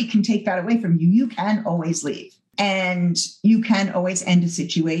 So nobody can take that away from you. You can always leave and you can always end a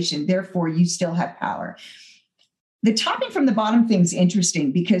situation. Therefore, you still have power. The topping from the bottom thing is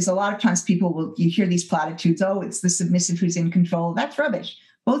interesting because a lot of times you hear these platitudes. Oh, it's the submissive who's in control. That's rubbish.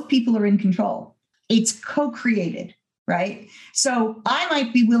 Both people are in control. It's co-created, right? So I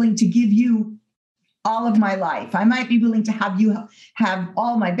might be willing to give you all of my life. I might be willing to have you have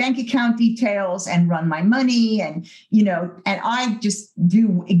all my bank account details and run my money and I just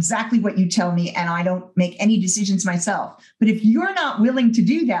do exactly what you tell me and I don't make any decisions myself. But if you're not willing to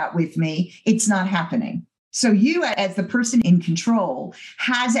do that with me, it's not happening. So you as the person in control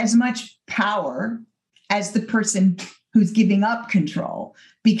has as much power as the person who's giving up control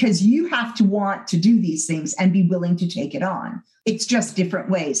because you have to want to do these things and be willing to take it on. It's just different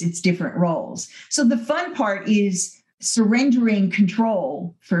ways. It's different roles. So the fun part is surrendering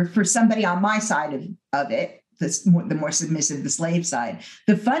control for somebody on my side of it, the more submissive, the slave side.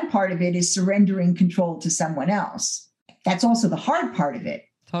 The fun part of it is surrendering control to someone else. That's also the hard part of it.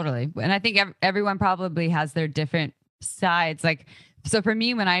 Totally. And I think everyone probably has their different sides. So for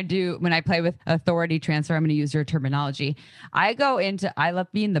me, when I play with authority transfer, I'm going to use your terminology. I love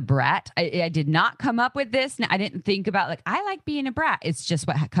being the brat. I did not come up with this. I didn't think about I like being a brat. It's just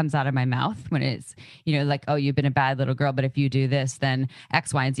what comes out of my mouth when it's, oh, you've been a bad little girl, but if you do this, then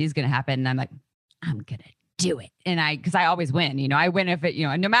X, Y, and Z is going to happen. And I'm like, I'm going to do it. And because I always win, I win if it,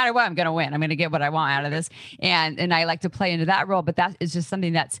 no matter what, I'm going to win. I'm going to get what I want out of this. And I like to play into that role, but that is just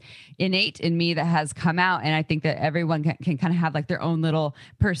something that's innate in me that has come out. And I think that everyone can kind of have their own little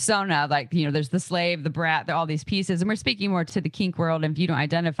persona. There's the slave, the brat, all these pieces. And we're speaking more to the kink world. And if you don't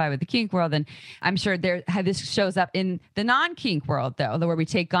identify with the kink world, then I'm sure this shows up in the non-kink world though, where we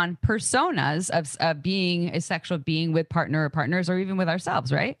take on personas of being a sexual being with partner or partners, or even with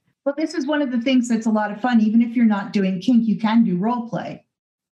ourselves, right? Well, this is one of the things that's a lot of fun. Even if you're not doing kink, you can do role play,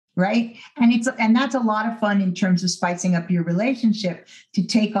 right? And that's a lot of fun in terms of spicing up your relationship to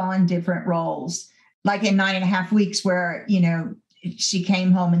take on different roles. Like in 9.5 Weeks where, she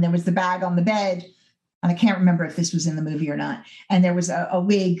came home and there was the bag on the bed. And I can't remember if this was in the movie or not. And there was a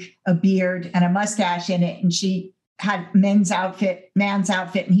wig, a beard, and a mustache in it. And she had man's outfit,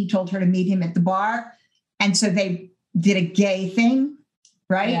 and he told her to meet him at the bar. And so they did a gay thing,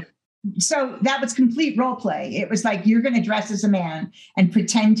 right? Yeah. So that was complete role play. It was like, you're going to dress as a man and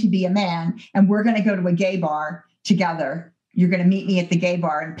pretend to be a man, and we're going to go to a gay bar together. You're going to meet me at the gay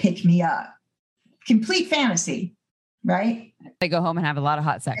bar and pick me up. Complete fantasy, right? They go home and have a lot of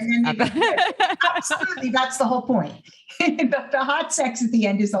hot sex. Absolutely. That's the whole point. The hot sex at the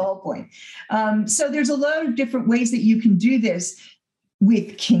end is the whole point. So there's a lot of different ways that you can do this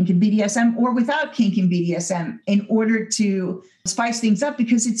with kink and BDSM or without kink and BDSM in order to spice things up,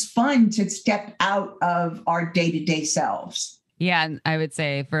 because it's fun to step out of our day-to-day selves. Yeah, and I would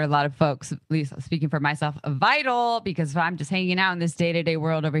say for a lot of folks, at least speaking for myself, vital, because if I'm just hanging out in this day-to-day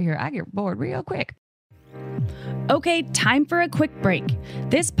world over here, I get bored real quick. Okay, time for a quick break.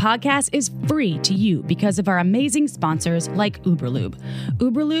 This podcast is free to you because of our amazing sponsors like Uberlube.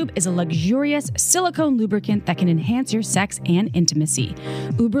 Uberlube is a luxurious silicone lubricant that can enhance your sex and intimacy.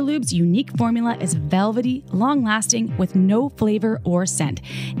 Uberlube's unique formula is velvety, long-lasting, with no flavor or scent,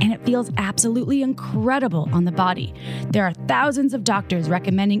 and it feels absolutely incredible on the body. There are thousands of doctors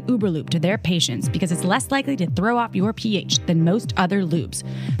recommending Uberlube to their patients because it's less likely to throw off your pH than most other lubes.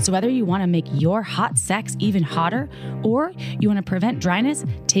 So whether you want to make your hot sex even hotter, or you want to prevent dryness,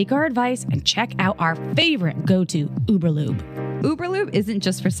 take our advice and check out our favorite go-to, Uberlube. Uberlube isn't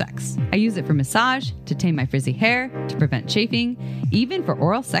just for sex. I use it for massage, to tame my frizzy hair, to prevent chafing, even for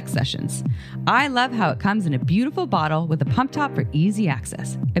oral sex sessions. I love how it comes in a beautiful bottle with a pump top for easy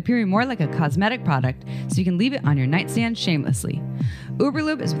access, appearing more like a cosmetic product so you can leave it on your nightstand shamelessly.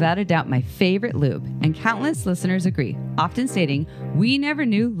 Uberlube is without a doubt my favorite lube, and countless listeners agree, often stating, "We never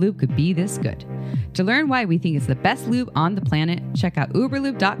knew lube could be this good." To learn why we think it's the best lube on the planet, check out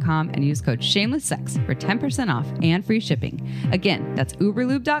uberlube.com and use code SHAMELESSSEX for 10% off and free shipping. Again, that's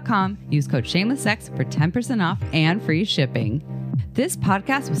uberlube.com. Use code SHAMELESSSEX for 10% off and free shipping. This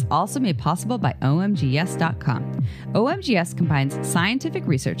podcast was also made possible by OMGYes.com. OMGYes combines scientific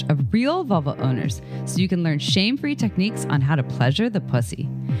research of real vulva owners so you can learn shame-free techniques on how to pleasure the pussy.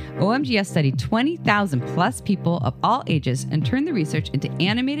 OMGYes studied 20,000 plus people of all ages and turned the research into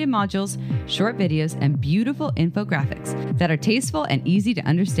animated modules, short videos, and beautiful infographics that are tasteful and easy to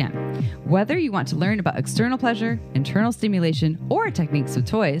understand. Whether you want to learn about external pleasure, internal stimulation, or techniques with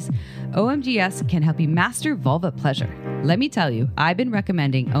toys, OMGYes can help you master vulva pleasure. Let me tell you, I've been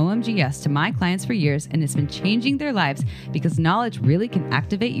recommending OMGYes to my clients for years, and it's been changing their lives because knowledge really can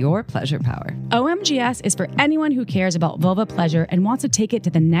activate your pleasure power. OMGYes is for anyone who cares about vulva pleasure and wants to take it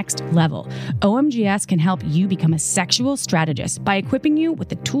to the next level. OMGYes can help you become a sexual strategist by equipping you with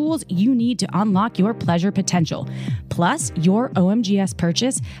the tools you need to unlock your pleasure potential. Plus, your OMGYes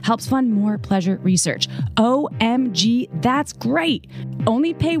purchase helps fund more pleasure research. OMG, that's great!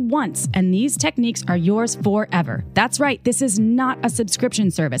 Only pay once, and these techniques are yours forever. That's right, this is not a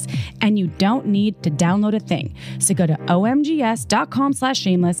subscription service, and you don't need to download a thing. So go to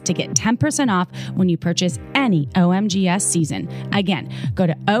omgyes.com/shameless to get 10% off when you purchase any OMGYes season. Again, go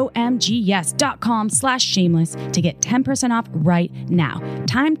to omgyes.com/shameless to get 10% off right now.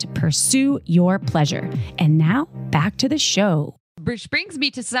 Time to pursue your pleasure. And now, back to the show. Which brings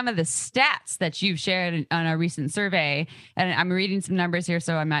me to some of the stats that you've shared on a recent survey. And I'm reading some numbers here,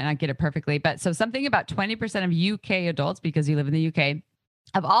 so I might not get it perfectly. But so something about 20% of UK adults, because you live in the UK,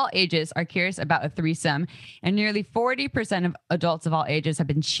 of all ages are curious about a threesome, and nearly 40% of adults of all ages have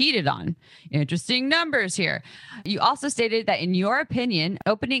been cheated on. Interesting numbers here. You also stated that in your opinion,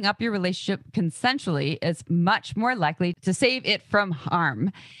 opening up your relationship consensually is much more likely to save it from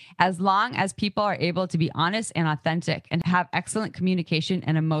harm, as long as people are able to be honest and authentic and have excellent communication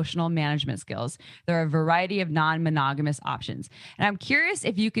and emotional management skills. There are a variety of non-monogamous options. And I'm curious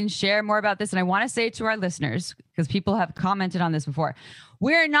if you can share more about this. And I want to say to our listeners, because people have commented on this before,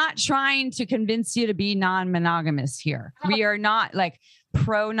 we're not trying to convince you to be non-monogamous here. We are not like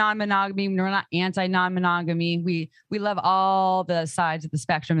pro non-monogamy. We're not anti non-monogamy. We love all the sides of the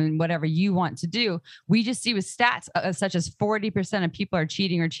spectrum and whatever you want to do. We just see with stats such as 40% of people are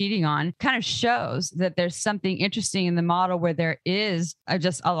cheating or cheating on kind of shows that there's something interesting in the model where there is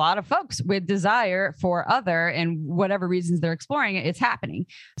just a lot of folks with desire for other, and whatever reasons they're exploring it, it's happening.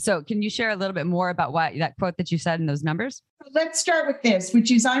 So can you share a little bit more about what that quote that you said in those numbers? Let's start with this, which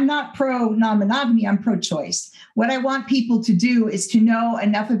is I'm not pro non-monogamy, I'm pro-choice. What I want people to do is to know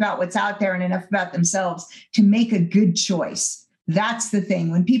enough about what's out there and enough about themselves to make a good choice. That's the thing.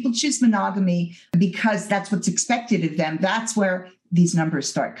 When people choose monogamy because that's what's expected of them, that's where these numbers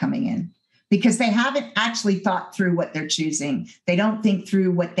start coming in, because they haven't actually thought through what they're choosing. They don't think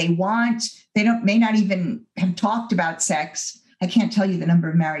through what they want. They may not even have talked about sex. I can't tell you the number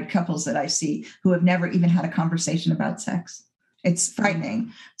of married couples that I see who have never even had a conversation about sex. It's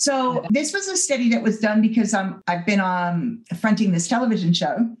frightening. So this was a study that was done because I've been fronting this television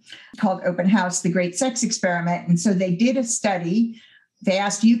show called Open House, The Great Sex Experiment. And so they did a study. They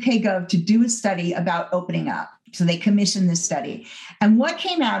asked UKGov to do a study about opening up. So they commissioned this study. And what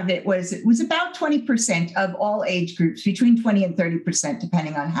came out of it was about 20% of all age groups, between 20 and 30%,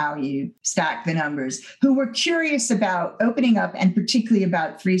 depending on how you stack the numbers, who were curious about opening up and particularly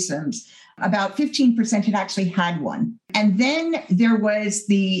about threesomes. About 15% had actually had one. And then there was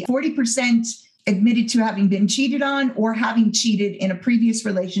the 40% admitted to having been cheated on or having cheated in a previous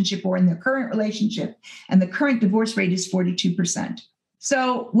relationship or in their current relationship. And the current divorce rate is 42%.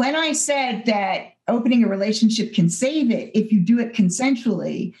 So when I said that opening a relationship can save it if you do it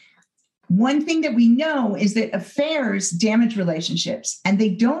consensually, one thing that we know is that affairs damage relationships, and they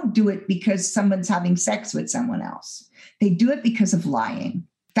don't do it because someone's having sex with someone else. They do it because of lying.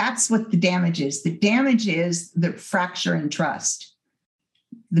 That's what the damage is. The damage is the fracture in trust,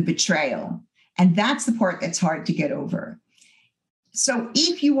 the betrayal. And that's the part that's hard to get over. So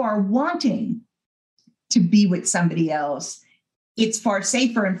if you are wanting to be with somebody else, it's far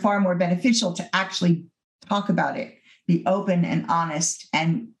safer and far more beneficial to actually talk about it, be open and honest,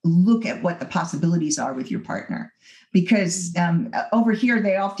 and look at what the possibilities are with your partner. Because over here,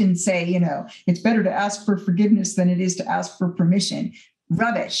 they often say, it's better to ask for forgiveness than it is to ask for permission.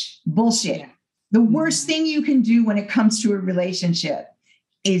 Rubbish, bullshit. The worst thing you can do when it comes to a relationship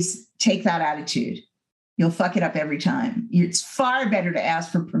is take that attitude. You'll fuck it up every time. It's far better to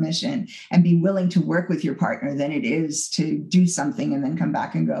ask for permission and be willing to work with your partner than it is to do something and then come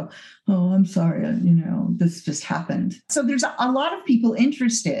back and go, oh, I'm sorry, this just happened. So there's a lot of people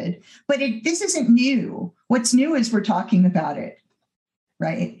interested, but this isn't new. What's new is we're talking about it,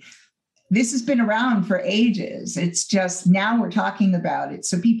 right? This has been around for ages. It's just now we're talking about it.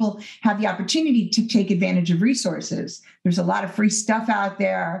 So people have the opportunity to take advantage of resources. There's a lot of free stuff out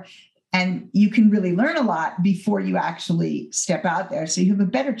there, and you can really learn a lot before you actually step out there. So you have a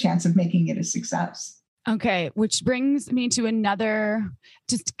better chance of making it a success. Okay, which brings me to another,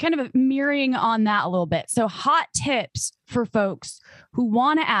 just kind of mirroring on that a little bit. So hot tips for folks who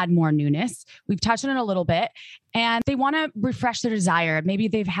want to add more newness. We've touched on it a little bit, and they want to refresh their desire. Maybe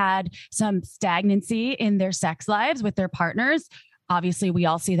they've had some stagnancy in their sex lives with their partners. Obviously, we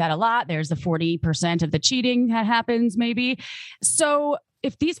all see that a lot. There's the 40% of the cheating that happens maybe. So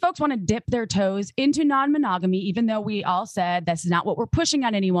if these folks want to dip their toes into non-monogamy, even though we all said that's not what we're pushing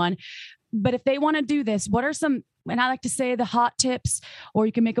on anyone, but if they want to do this, what are some, and I like to say the hot tips, or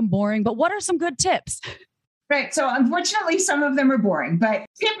you can make them boring, but what are some good tips? Right. So unfortunately, some of them are boring, but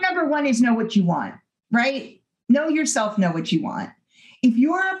tip number one is know what you want, right? Know yourself, know what you want. If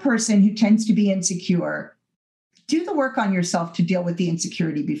you're a person who tends to be insecure, do the work on yourself to deal with the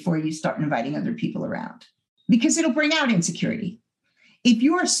insecurity before you start inviting other people around, because it'll bring out insecurity. If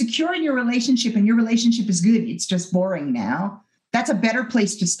you are secure in your relationship and your relationship is good, it's just boring now, that's a better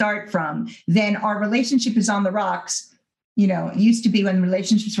place to start from than our relationship is on the rocks. It used to be when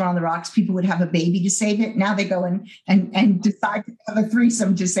relationships were on the rocks, people would have a baby to save it. Now they go and decide to have a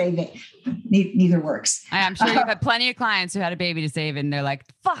threesome to save it. Neither works. I'm sure you've had plenty of clients who had a baby to save and they're like,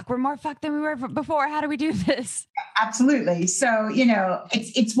 fuck, we're more fucked than we were before. How do we do this? Absolutely. So,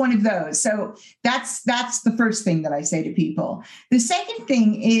 it's one of those. So that's the first thing that I say to people. The second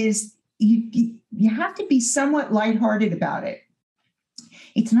thing is you have to be somewhat lighthearted about it.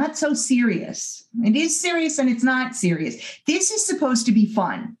 It's not so serious. It is serious and it's not serious. This is supposed to be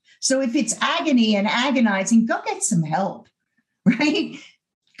fun. So if it's agony and agonizing, go get some help, right?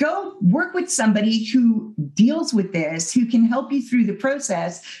 Go work with somebody who deals with this, who can help you through the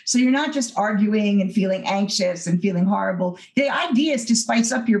process. So you're not just arguing and feeling anxious and feeling horrible. The idea is to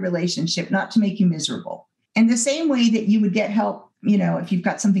spice up your relationship, not to make you miserable. And the same way that you would get help, if you've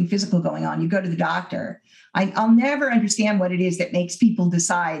got something physical going on, you go to the doctor. I'll never understand what it is that makes people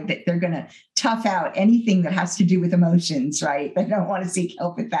decide that they're going to tough out anything that has to do with emotions, right? They don't want to seek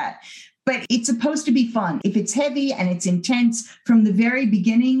help with that. But it's supposed to be fun. If it's heavy and it's intense from the very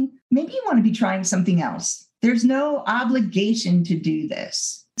beginning, maybe you want to be trying something else. There's no obligation to do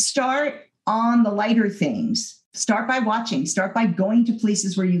this. Start on the lighter things. Start by watching. Start by going to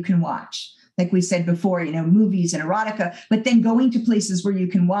places where you can watch. Like we said before, movies and erotica, but then going to places where you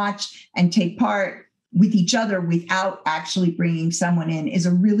can watch and take part with each other without actually bringing someone in is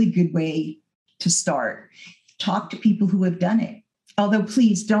a really good way to start. Talk to people who have done it. Although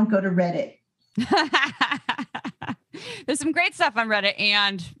please don't go to Reddit. There's some great stuff on Reddit,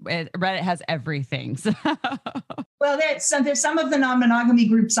 and Reddit has everything. So. Well, there's some of the non-monogamy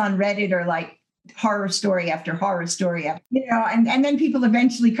groups on Reddit are like horror story after horror story, and then people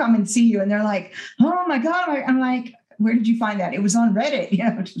eventually come and see you and they're like, oh my God. I'm like, where did you find that? It was on Reddit.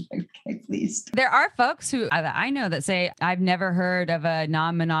 Just like, okay, please. There are folks who I know that say, I've never heard of a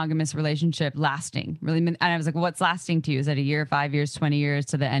non-monogamous relationship lasting. Really, and I was like, what's lasting to you? Is it a year, 5 years, 20 years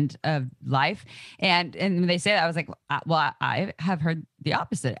to the end of life? And when they say that, I was like, well, I have heard the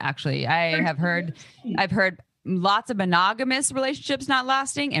opposite. Actually, I've heard lots of monogamous relationships not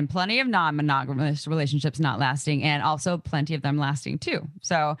lasting and plenty of non-monogamous relationships not lasting, and also plenty of them lasting too.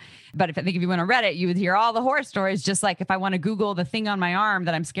 So, but I think if you went on Reddit, you would hear all the horror stories. Just like if I want to Google the thing on my arm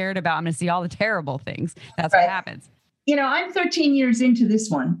that I'm scared about, I'm going to see all the terrible things. That's what happens. You know, I'm 13 years into this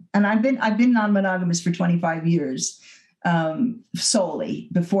one, and I've been non-monogamous for 25 years solely.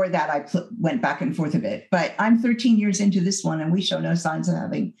 Before that, I went back and forth a bit, but I'm 13 years into this one, and we show no signs of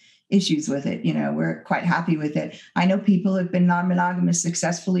having issues with it. You know, we're quite happy with it. I know people have been non-monogamous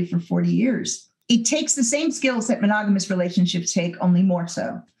successfully for 40 years. It takes the same skills that monogamous relationships take, only more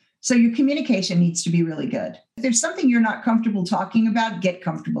so. So your communication needs to be really good. If there's something you're not comfortable talking about, get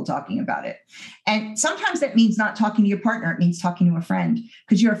comfortable talking about it. And sometimes that means not talking to your partner. It means talking to a friend,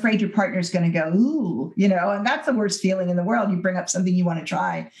 because you're afraid your partner is going to go, ooh, you know, and that's the worst feeling in the world. You bring up something you want to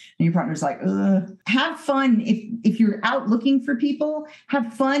try and your partner's like, ugh. Have fun. If you're out looking for people,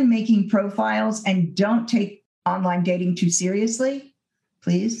 have fun making profiles and don't take online dating too seriously,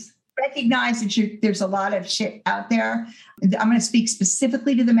 please. Recognize that there's a lot of shit out there. I'm going to speak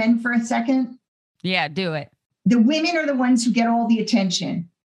specifically to the men for a second. Yeah, do it. The women are the ones who get all the attention.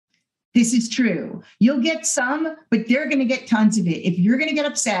 This is true. You'll get some, but they're going to get tons of it. If you're going to get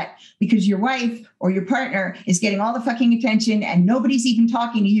upset because your wife or your partner is getting all the fucking attention and nobody's even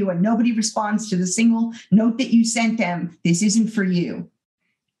talking to you and nobody responds to the single note that you sent them, this isn't for you.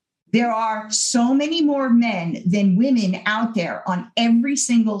 There are so many more men than women out there on every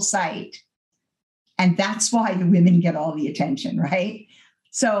single site. And that's why the women get all the attention, right?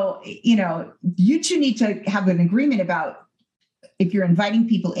 So, you know, you two need to have an agreement about if you're inviting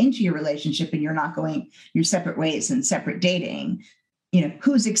people into your relationship and you're not going your separate ways and separate dating, you know,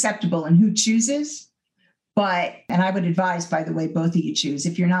 who's acceptable and who chooses. And I would advise, by the way, both of you choose.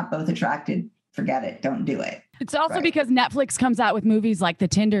 If you're not both attracted, forget it. Don't do it. It's also because Netflix comes out with movies like The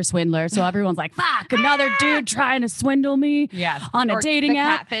Tinder Swindler. So everyone's like, fuck, another dude trying to swindle me on a dating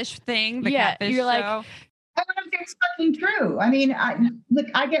app. Catfish thing. The catfish you're show. like, I don't know if it's fucking true. I mean,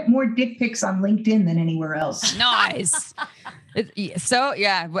 I get more dick pics on LinkedIn than anywhere else. Nice. So,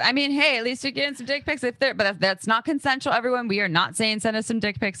 yeah. I mean, hey, at least you're getting some dick pics but that's not consensual, everyone. We are not saying send us some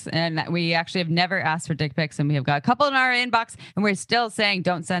dick pics. And we actually have never asked for dick pics. And we have got a couple in our inbox and we're still saying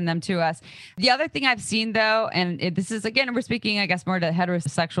don't send them to us. The other thing I've seen, though, and this is, again, we're speaking, I guess, more to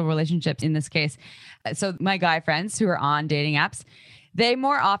heterosexual relationships in this case. So my guy friends who are on dating apps, they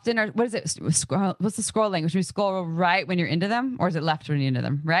more often are, what's the scroll language? We scroll right when you're into them, or is it left when you're into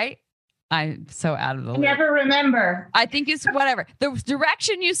them, right? I'm so out of the loop. Never remember. I think it's whatever. The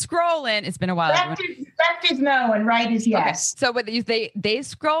direction you scroll in, it's been a while. Left is no and right is yes. Okay. So they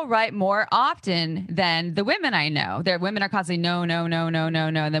scroll right more often than the women I know. Their women are constantly no.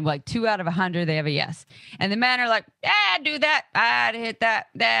 And then like 2 out of 100, they have a yes. And the men are like, do that. I'd hit that.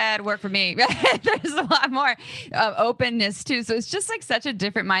 That'd work for me. There's a lot more openness too. So it's just like such a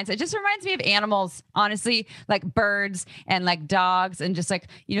different mindset. It just reminds me of animals, honestly, like birds and like dogs and just like,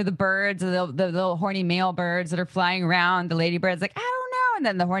 you know, the birds, the little horny male birds that are flying around, the ladybirds like, I don't know. And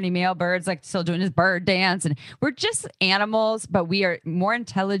then the horny male birds like still doing his bird dance. And we're just animals, but we are more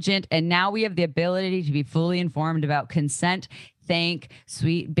intelligent. And now we have the ability to be fully informed about consent. Thank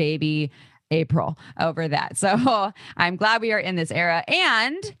sweet baby April over that. So I'm glad we are in this era.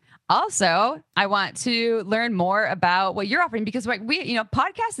 And also, I want to learn more about what you're offering, because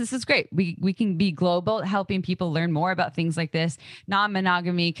podcasts, this is great. We can be global, helping people learn more about things like this,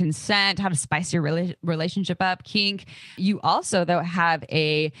 non-monogamy, consent, how to spice your relationship up, kink. You also, though, have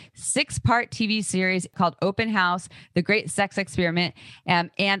a 6-part TV series called Open House, The Great Sex Experiment. And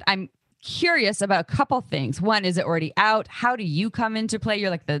I'm curious about a couple things. One, is it already out? How do you come into play? You're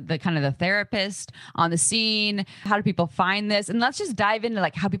like the kind of the therapist on the scene. How do people find this? And let's just dive into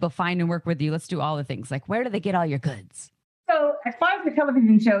like how people find and work with you. Let's do all the things. Like, where do they get all your goods? So as far as the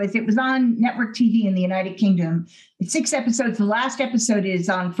television show is, it was on network TV in the United Kingdom. It's 6 episodes. The last episode is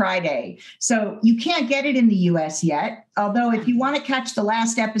on Friday. So you can't get it in the US yet. Although if you want to catch the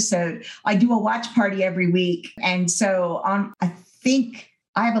last episode, I do a watch party every week. And so I think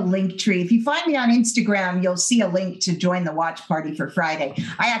I have a link tree. If you find me on Instagram, you'll see a link to join the watch party for Friday.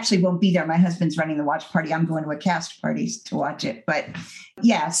 I actually won't be there. My husband's running the watch party. I'm going to a cast party to watch it. But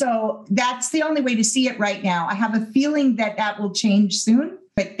yeah, so that's the only way to see it right now. I have a feeling that will change soon,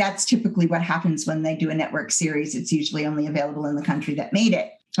 but that's typically what happens when they do a network series. It's usually only available in the country that made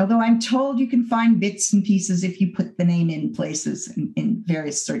it. Although I'm told you can find bits and pieces if you put the name in places in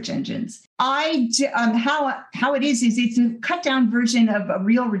various search engines. How it is it's a cut down version of a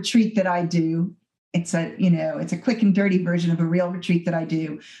real retreat that I do it's a quick and dirty version of a real retreat that I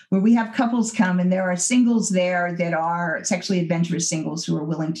do, where we have couples come, and there are singles there that are sexually adventurous singles who are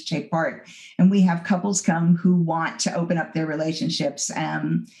willing to take part. And we have couples come who want to open up their relationships.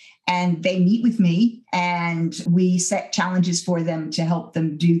 And they meet with me, and we set challenges for them to help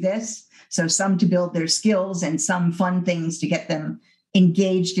them do this. So some to build their skills and some fun things to get them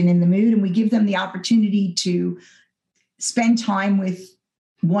engaged and in the mood. And we give them the opportunity to spend time with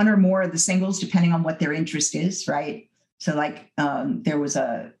one or more of the singles, depending on what their interest is, right? So like there was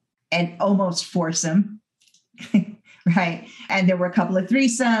an almost foursome, right? And there were a couple of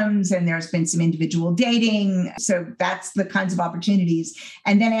threesomes, and there's been some individual dating. So that's the kinds of opportunities.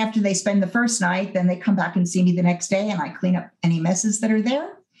 And then after they spend the first night, then they come back and see me the next day, and I clean up any messes that are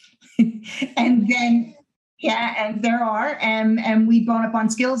there. And then, and there are, and we bone up on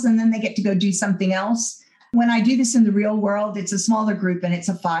skills, and then they get to go do something else. When I do this in the real world, it's a smaller group, and it's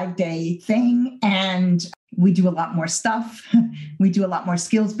a 5-day thing. And we do a lot more stuff. We do a lot more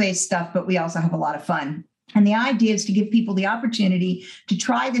skills-based stuff, but we also have a lot of fun. And the idea is to give people the opportunity to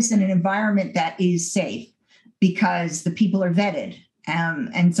try this in an environment that is safe, because the people are vetted.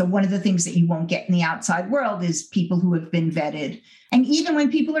 And so one of the things that you won't get in the outside world is people who have been vetted. And even when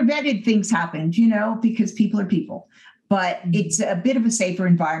people are vetted, things happen, because people are people. But it's a bit of a safer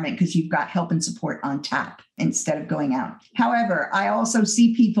environment because you've got help and support on tap instead of going out. However, I also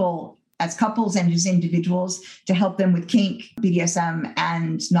see people as couples and as individuals to help them with kink, BDSM,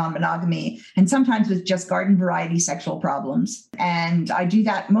 and non-monogamy, and sometimes with just garden variety sexual problems. And I do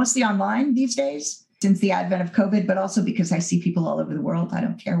that mostly online these days since the advent of COVID, but also because I see people all over the world. I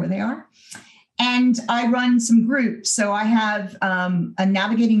don't care where they are. And I run some groups. So I have a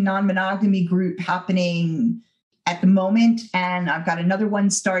Navigating Non-Monogamy group happening at the moment. And I've got another one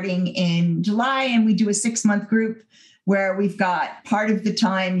starting in July. And we do a 6-month group where we've got part of the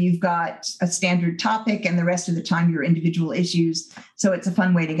time you've got a standard topic, and the rest of the time your individual issues. So it's a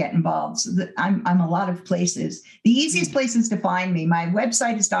fun way to get involved. So I'm a lot of places. The easiest places to find me, my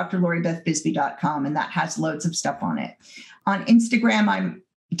website is drloribethbisbee.com, and that has loads of stuff on it. On Instagram, I'm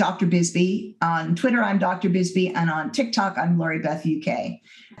Dr. Bisbee. On Twitter, I'm Dr. Bisbee. And on TikTok, I'm Lori Beth UK.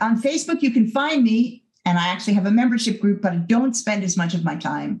 On Facebook, you can find me. And I actually have a membership group, but I don't spend as much of my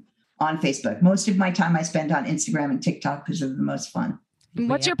time on Facebook. Most of my time I spend on Instagram and TikTok because they're the most fun.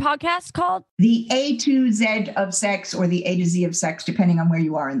 What's your podcast called? The A to Z of Sex, or the A to Z of Sex, depending on where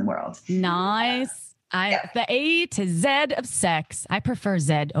you are in the world. Nice. The A to Z of Sex. I prefer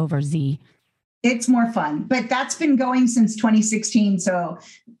Z over Z. It's more fun, but that's been going since 2016. So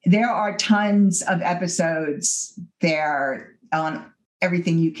there are tons of episodes there on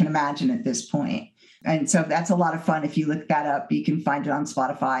everything you can imagine at this point. And so that's a lot of fun. If you look that up, you can find it on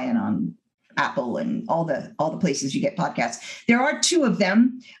Spotify and on Apple and all the places you get podcasts. There are 2 of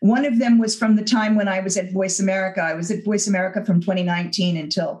them. One of them was from the time when I was at Voice America. I was at Voice America from 2019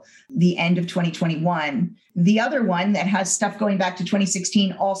 until the end of 2021. The other one that has stuff going back to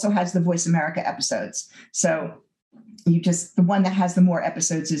 2016 also has the Voice America episodes. So the one that has the more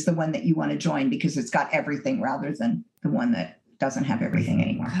episodes is the one that you want to join, because it's got everything rather than the one that doesn't have everything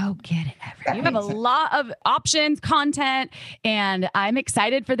anymore. Go get it. You have a lot of options, content, and I'm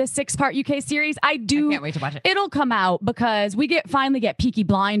excited for this 6-part UK series. I can't wait to watch it. It'll come out because we finally get Peaky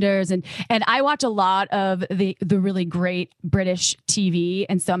Blinders, and I watch a lot of the really great British TV,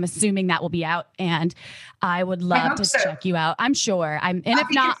 and so I'm assuming that will be out, and I would love to check you out. I'm sure.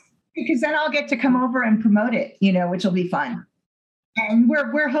 Because then I'll get to come over and promote it, which will be fun. And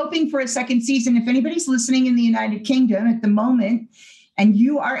we're hoping for a second season. If anybody's listening in the United Kingdom at the moment and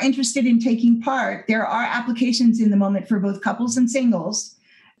you are interested in taking part, there are applications in the moment for both couples and singles.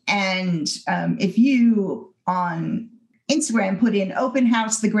 And if you on Instagram put in Open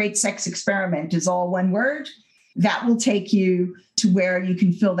House, the Great Sex Experiment is all one word, that will take you to where you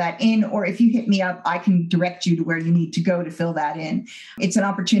can fill that in. Or if you hit me up, I can direct you to where you need to go to fill that in. It's an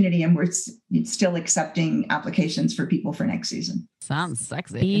opportunity, and we're still accepting applications for people for next season. Sounds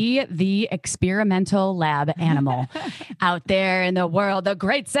sexy. Be the experimental lab animal out there in the world, the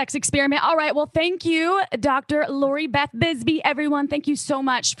great sex experiment. All right. Well, thank you, Dr. Lori Beth Bisbee. Everyone, thank you so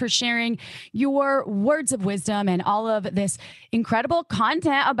much for sharing your words of wisdom and all of this incredible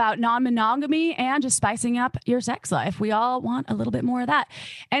content about non-monogamy and just spicing up your sex life. We all want a little little bit more of that.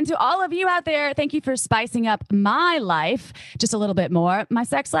 And to all of you out there, thank you for spicing up my life just a little bit more. My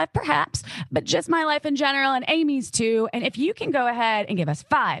sex life, perhaps, but just my life in general, and Amy's too. And if you can go ahead and give us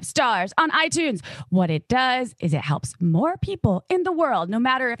 5 stars on iTunes, what it does is it helps more people in the world, no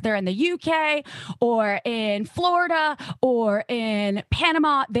matter if they're in the UK or in Florida or in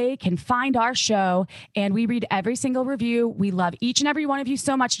Panama, they can find our show, and we read every single review. We love each and every one of you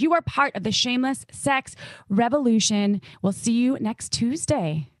so much. You are part of the Shameless Sex Revolution. We'll see you next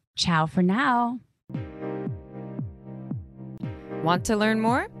Tuesday. Ciao for now. Want to learn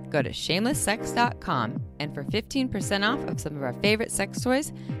more? Go to shamelesssex.com, and for 15% off of some of our favorite sex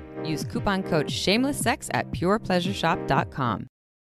toys, use coupon code SHAMELESSSEX at purepleasureshop.com.